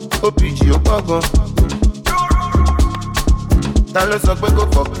 OPG ó pọ̀gàn. Ta ló sọ pé kò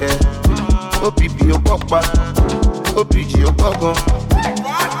fọ̀kẹ́? OPP ó pọ̀pá, OPG ó pọ̀gàn.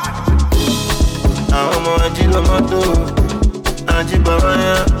 Àwọn ọmọ ají lọ mọ́tò, ají bàbá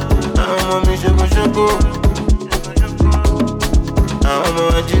yá. Àwọn ọmọ mi ṣokoṣoko. Àwọn ọmọ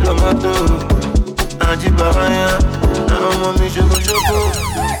ají lọ mọ́tò, ají bàbá yá. Àwọn ọmọ mi ṣokoṣoko.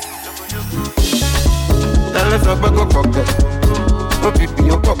 Ta ló sọ pé kò fọ̀kẹ́? OPP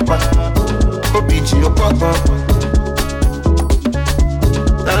ó pọ̀pá, OPG ó pọ̀gàn.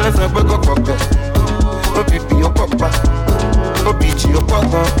 Ta ló sọ pé kò fọ̀kẹ́? OPP ó pọ̀pá, OPG ó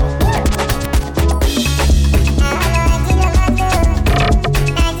pọ̀gàn.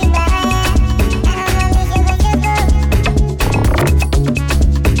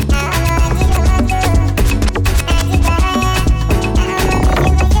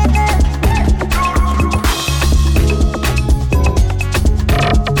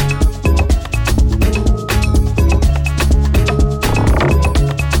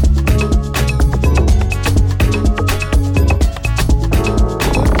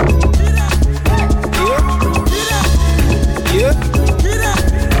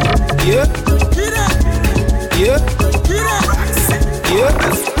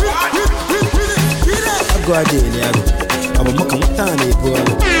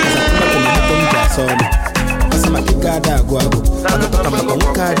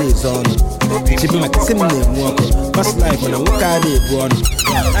 Fast life when I walk out there, boy.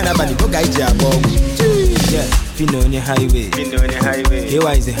 And I'm the book I jab on. Yeah, Fino on your highway. Here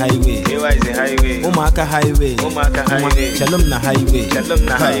is the highway. Omaka highway. Shalom na highway.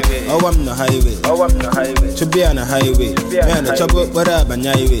 Oh, I'm the highway. To be on a highway. Man, the trouble, what up, and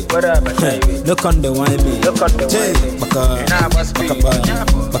highway. Look on the wine me. Jay, Baka,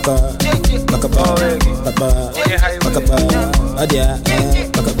 Adia,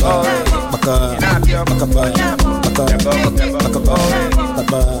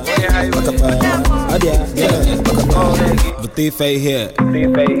 Butife here.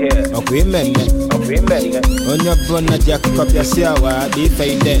 Okay, men. On your brother, Jack, copy a siawa, be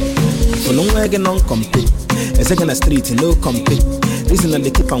fade. For long wagon on compete. A second a street, no compete. Listen, and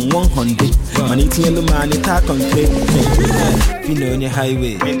they keep on 100. Money to the man, it talk on trade. Fino on your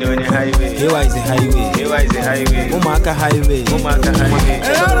highway. Here is the highway. Omaka highway.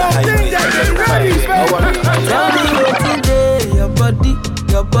 Tell me what's today,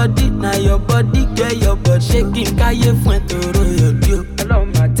 your body, now your body, girl, your body shaking, kaye fuentoro your deal.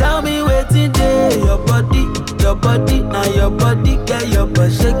 Tell me what's today, your body, now your body, girl, your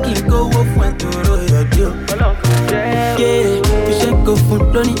body shaking, go fuentoro your deal. Yeah, you shake go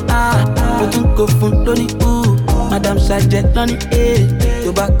funtoni you go funtoni Madam Sergeant Lonnie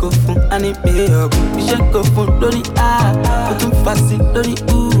tobacco fun ani pay up. You shake go funtoni you fast Lonnie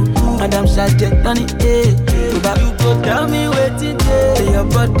Madam Sergeant Lonnie tobacco. You go tell me what's today, your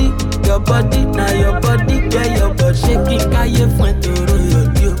body, now your body, girl, your body shaking, kaye fuentoro your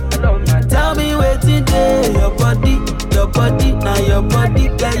deal. Tell me what's today, your body, now your body,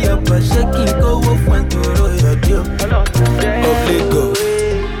 girl, your body shaking, go fuentoro your deal. Obligo.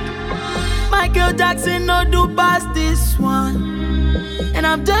 Michael Jackson no do past this one, and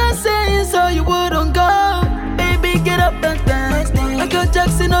I'm just saying so you wouldn't go. Baby, get up and dance. Michael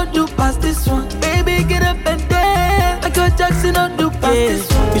Jackson no do past this one. Baby, get up and dance. Michael Jackson no do past this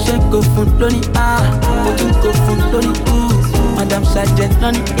one. You should go for Lonnie you go for Lonnie Madam Sergeant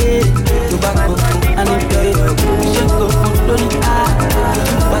Lonnie tobacco and it pay. You should go for Lonnie you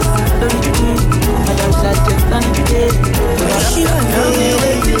fast Lonnie Madam Sergeant Lonnie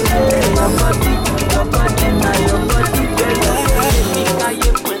your body, now your body, girl.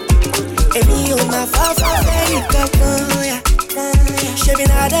 Emi o ma fa very couple, yeah. She be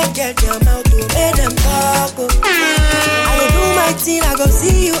not them get your mouth to make them talk. I go do my thing, I go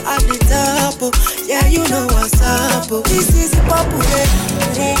see you at the top. Yeah, you know what's up. This is the popular.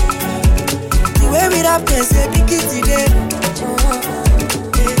 The way we rap, they say the kids today.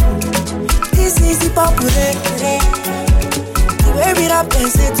 This is the popular. The way we rap, they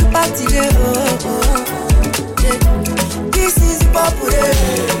say to party today. This is the popular.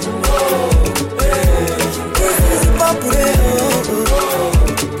 This is the popular.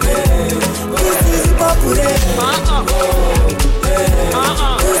 This is the popular.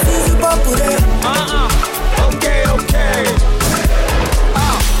 This is the popular. Okay.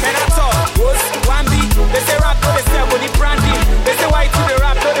 Can I talk? What's one beat? They say rap, no they say when it brandy. They say why to the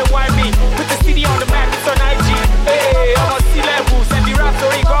rap, no they want me. Put the CD on the map, it's on IG. Hey, I'm on C-level, send the rap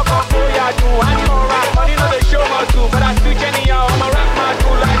story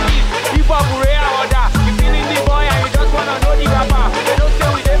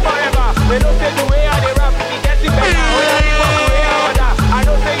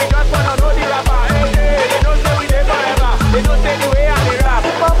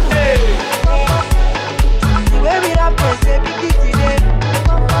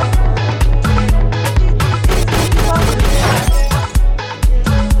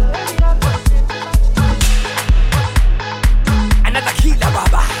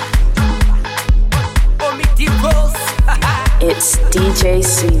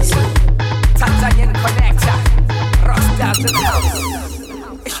Caesar. Tanzanian connector, Rockstar to the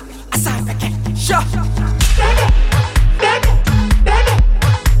house. Aside again, sure.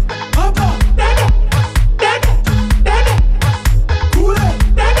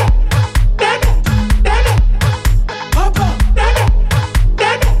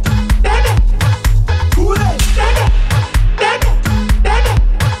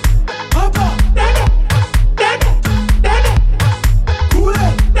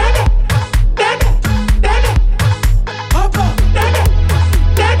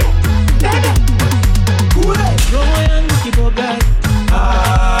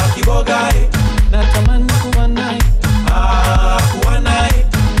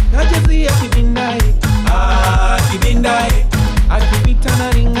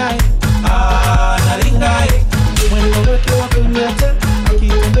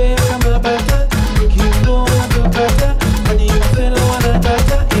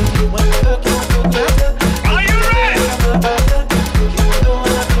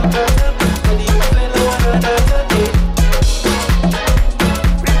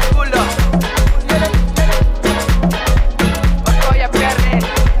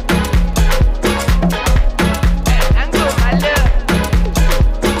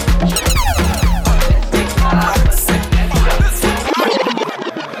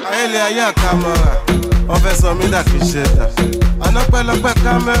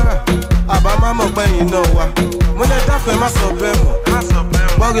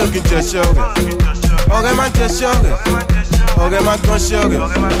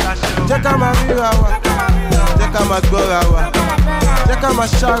 Jẹ́ ká máa ríra wa, jẹ́ ká máa gbọ́ra wa, jẹ́ ká máa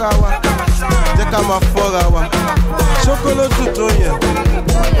ṣára wa, jẹ́ ká máa fọ́ra wa. Ṣókólótù tó yẹn,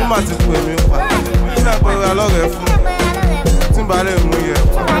 ó máa ti pè mí pa. Kí náà pẹ̀lú alọ́rẹ̀ fún tí n bá lè mú yẹ.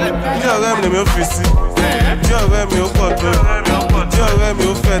 Bí ọ̀rẹ́ mi lèmi ó fi sí, bí ọ̀rẹ́ mi ó pọ̀ tó, bí ọ̀rẹ́ mi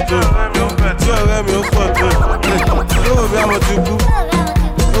ó fẹ́ tó, bí ọ̀rẹ́ mi ó pọ̀ tó. Lóòrò bí a mo ti kú,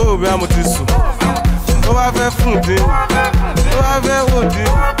 lóòrò bí a mo ti sùn. Ó wá fẹ́ fún dín, ó wá fẹ́ wò dín.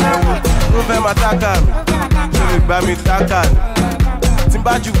 Ó fẹ́ máa tákà mi, ó lè gbá mi tákà mi. Tí n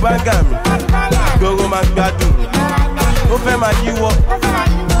bá ju gbáǹgà mi, gbòòrò máa gbádùn mi. Ó fẹ́ máa yíwọ́,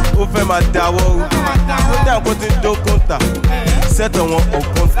 ó fẹ́ máa dáwọ́ rú. Ó dà kó ti ń dó kóńtà, sẹ́tọ̀ wọn ò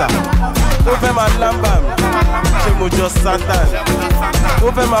kóńtà. Ó fẹ́ máa lámbà mi, ṣé mo jọ sátán? Ó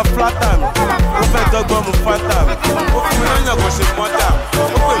fẹ́ máa flátà mi, ó fẹ́ dọ́gbọ́n mu fátà mi. Ó fún mi lọ́yàn kò ṣe mọ́tà,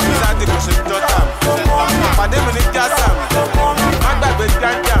 ó pè mí sáde kò ṣe dọ́tà. Pàdé mi ní gásà mi, má gbàgbé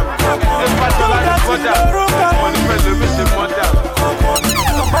gánjà mi. Ṣé fàjọlá ní bọ́dà? Mo ní pẹ̀lú mi ṣe mọ́tà.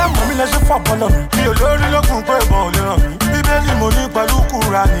 Ọ̀pẹ́ mọ̀ mi lẹ ṣe fọ́ bọ́lọ̀ mi. Mi ò lórí lókun pé ìbọn ò lè ràn mí. Bíbélì mo ní pẹ̀lú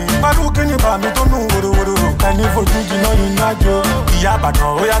kúra ni. Pẹ̀lú kíni bà mí tó nù wòròwòrò. Ẹni fojú jiná iná jó. Ìyá Ìbàdàn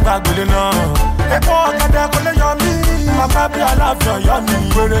ó yá gbàgbélé náà. Epo ọ̀gẹ̀dẹ̀ kò lè yọ mí. Bàbá bí Aláàfin Ọ̀yọ́ mi.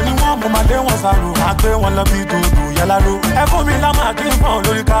 Wèrè ni wọ́n mú màdé wọn sàrò. Máa gbé wọn lọ bí dòdò yáláró. Ẹ fún mi lámà kí n fọ̀n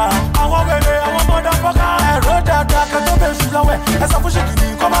lórí ká. Àwọn wèrè àwọn mọ́dọ̀ fọ́ká. Ẹ̀rọ dáadáa kẹ́tọ́ bẹ́ẹ̀ sùn lọ́wẹ̀. Ẹ sọ fún ṣèkìtì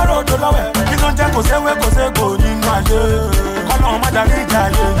kọ́ máa ròdò lọ́wẹ̀. Kí ló ń jẹ́ kò séwé kò ségò nínú ayé. Kọ́lọ́ má darí ìjà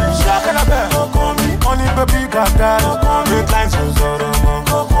ayé mi. Ṣé akẹ́lẹ́ bẹ́ẹ̀? Wọ́n ní bébí gàgà. Great lines ò sọ̀rọ̀ mọ́.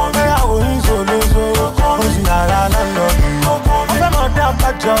 Bẹ́yàwó yín sòlóso. Ó sì yàrá lọ́lọ́dún. Ó fẹ́ mọ̀ dá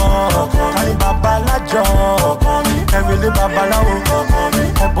bàjọ́. Kárí bàbá lájọ́. Ẹ̀rẹ̀lẹ̀ babaláwo.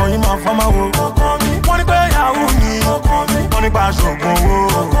 Ẹ̀bọ̀ yín máa fọ́ máa wo. Wọ́n ní pé yàwó ni. Wọ́n ní pa aṣògùn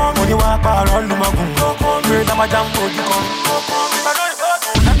owó. Mo ní wá pààrọ̀ lùmọ̀gùn. Pé dámájá ń fojú kan.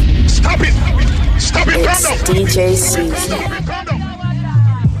 Stop it! Stop it! It's DJ Caesar.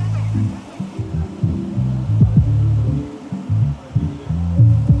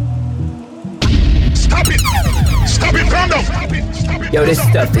 Stop it! Stop it! Calm down! Yo, this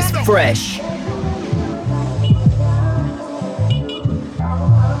stuff is fresh.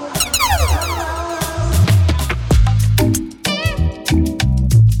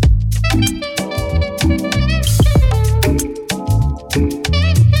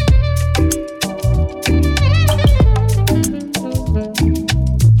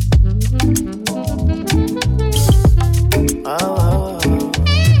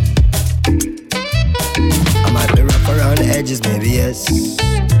 Maybe yes,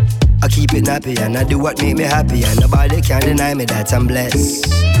 I keep it nappy and I do what make me happy, and nobody can deny me that I'm blessed.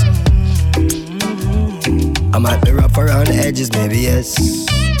 I might be rough around the edges, maybe yes,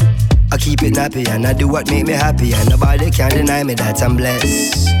 I keep it nappy and I do what make me happy, and nobody can deny me that I'm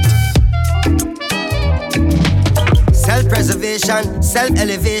blessed. Self-preservation,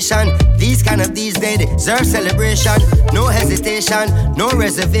 self-elevation. These days deserve celebration. No hesitation, no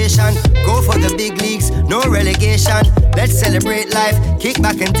reservation. Go for the big leagues, no relegation. Let's celebrate life, kick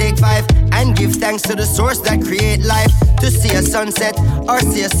back and take 5, and give thanks to the source that create life. To see a sunset or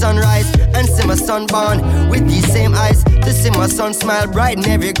see a sunrise, and see my son born with these same eyes. To see my son smile bright in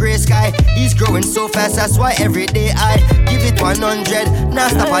every grey sky. He's growing so fast, that's why every day I give it 100, now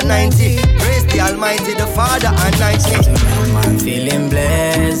stop at 90. Praise the Almighty, the Father and 90. I'm feeling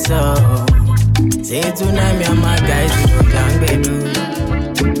blessed, oh. Say tonight me and my guys we go down below.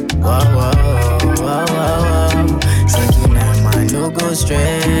 Whoa, whoa, whoa, whoa, whoa. Say tonight man no go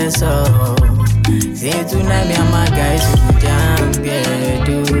stress, oh. Say tonight me and my guys we go down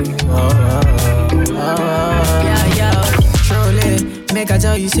below. Oh, oh, oh, oh. Yeah, yeah. Truly, make I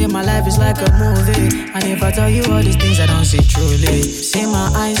tell you, say my life is like a movie. And if I tell you all these things I don't see truly. Say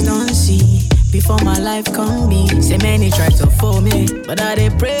my eyes don't see before my life come be. Say many try to fool me, but I dey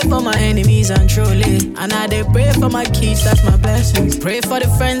pray for my enemies and truly. And I dey pray for my kids, that's my blessings. Pray for the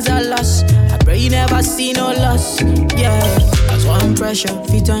friends I lost, I pray you never see no loss. Yeah, that's one pressure,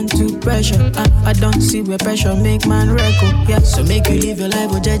 fit on to pressure. I don't see where pressure make man record. Yeah, so make you live your life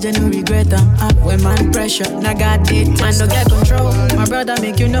with judge and no regret them. When man pressure, now God it, man no get control. My brother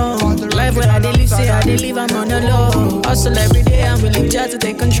make you know, life where I dey live, say I dey live, I'm on the low. Hustle every day, I'm willing just to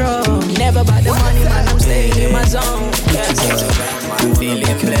take control. Never by the money, man, I'm staying in my zone. Yeah, I'm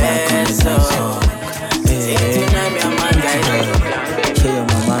feeling blessed, so tonight, me and my guys. Kill your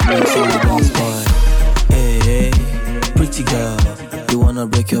mama, don't say you don't spoil. Hey, pretty girl, you wanna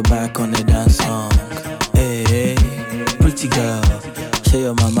break your back on the dance song. Hey, pretty girl, show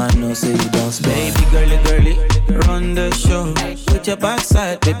your mama, no say you don't spoil. Baby girly, girly, run the show. With your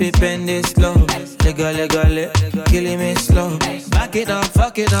backside, baby, bend it slow. Legally, killing me slow. Back it up,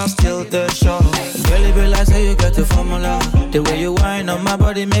 fuck it up, still the show. Girlie, be like, say you got the formula. The way you whine on my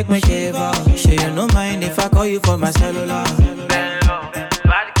body make me shiver. Sure you no mind if I call you for my cellular.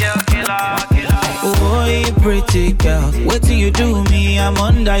 Bad girl, killer. Oh, you pretty girl, wait till you do me, I'm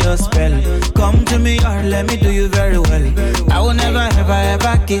under your spell. Come to me or let me do you very well. I will never,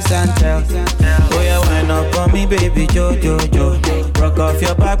 ever kiss and tell. Oh, yeah, wind up on me, baby, jo. Rock off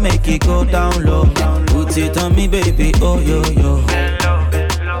your back, make it go down low. Put it on me, baby, oh, yo.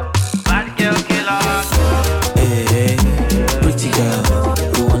 Bad girl, killer. Hey, pretty girl,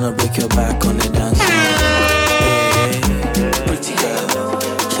 you wanna break your back on the dance floor. Hey, pretty girl,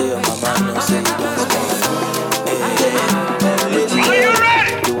 show your mama no say you don't spoil.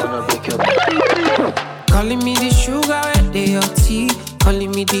 Calling me the sugar where they your tea.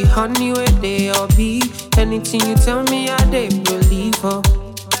 Calling me the honey where they your bee. Anything you tell me I dey believe her.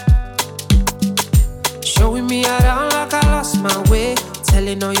 Showing me around like I lost my way.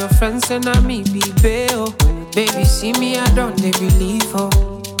 Telling all your friends and I me be bail. Baby see me I don't they believe her.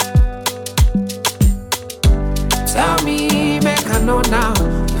 Tell me make I know now.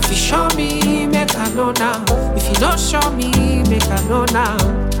 If you show me make I know now. If you don't show me make I know now.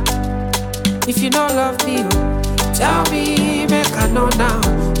 If you don't love me, tell me, make I know now.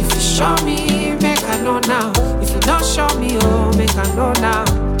 If you show me, make I know now. If you don't show me, oh, make I know now.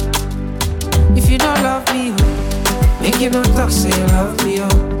 If you don't love me, oh, make you no talk, say you love me,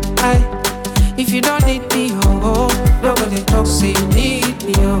 oh. Aye. If you don't need me, oh, nobody talk, say you need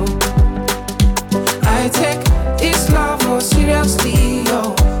me, oh. I take this love, oh, seriously,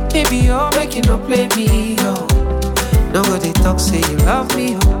 oh. Baby, oh, make you no play me, oh. Nobody talk, say you love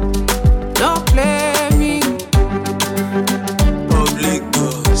me, oh. Don't play me. Public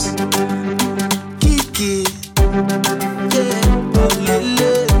boss, Kiki, yeah,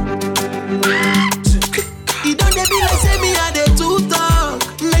 Olele. You don't be like say me I dey too talk.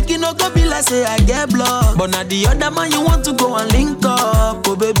 Make you no go be like say I get blocked. But now the other man you want to go and link up,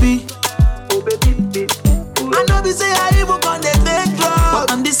 oh baby. I know be say I even gonna take drugs,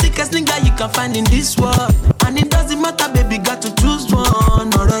 but I'm the sickest nigga you can find in this world. And it doesn't matter, baby, got to choose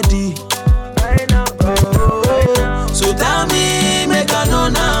one already. So tell me, make I know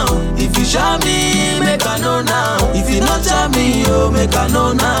now. If you show me, make I know now. If you not show me, oh, make I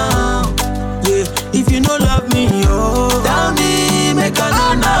know now. Yeah, if you no love me, oh, tell me, make I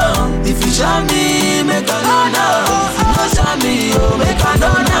know now. If you show me, make I know now. If you not show me, oh, make I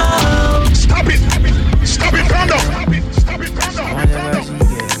know now. Stop it, calm down.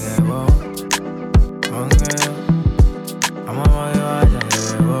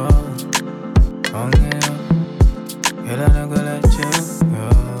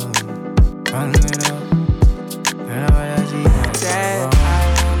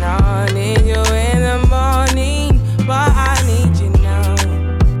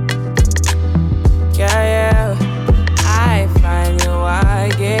 I find you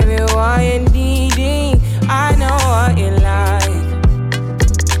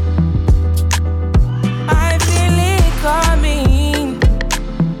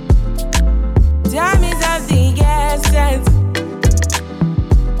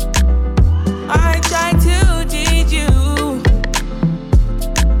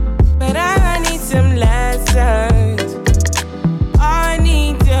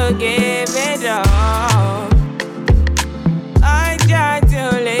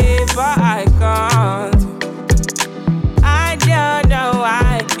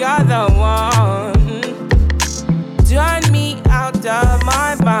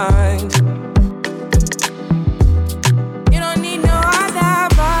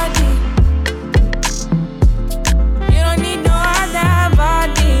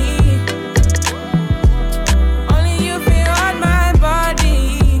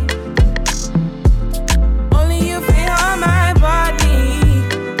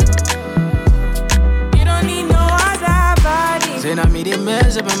Say now me they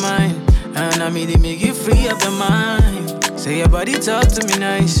mess up your mind, and now me they make you free up your mind. Say your body talk to me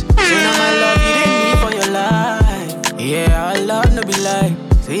nice. Say now my love you didn't need for your life. Yeah, our love no be lie.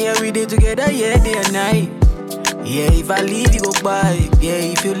 Say yeah we did together, yeah day and night. Yeah, if I leave you go by. Yeah,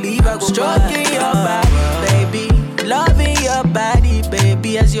 if you leave I go stroking by. Your body, baby, loving your body,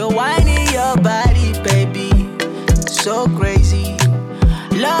 baby, as you're whining your body, baby. So crazy,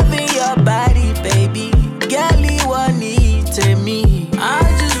 loving your body, baby. Girl, you want need to me. I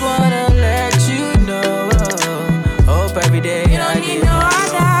just wanna let you know. Hope every day you don't need no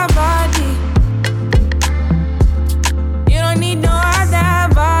other body. You don't need no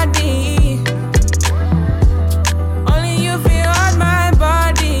other body. Only you feel on my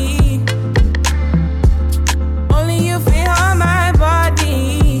body. Only you feel on my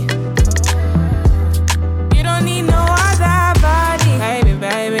body. You don't need no other body. Baby,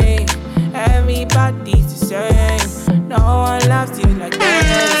 baby, everybody's the same. No one loves you like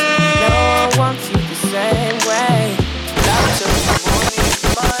this. No one wants you the same way.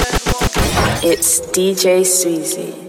 It's DJ Sweezy.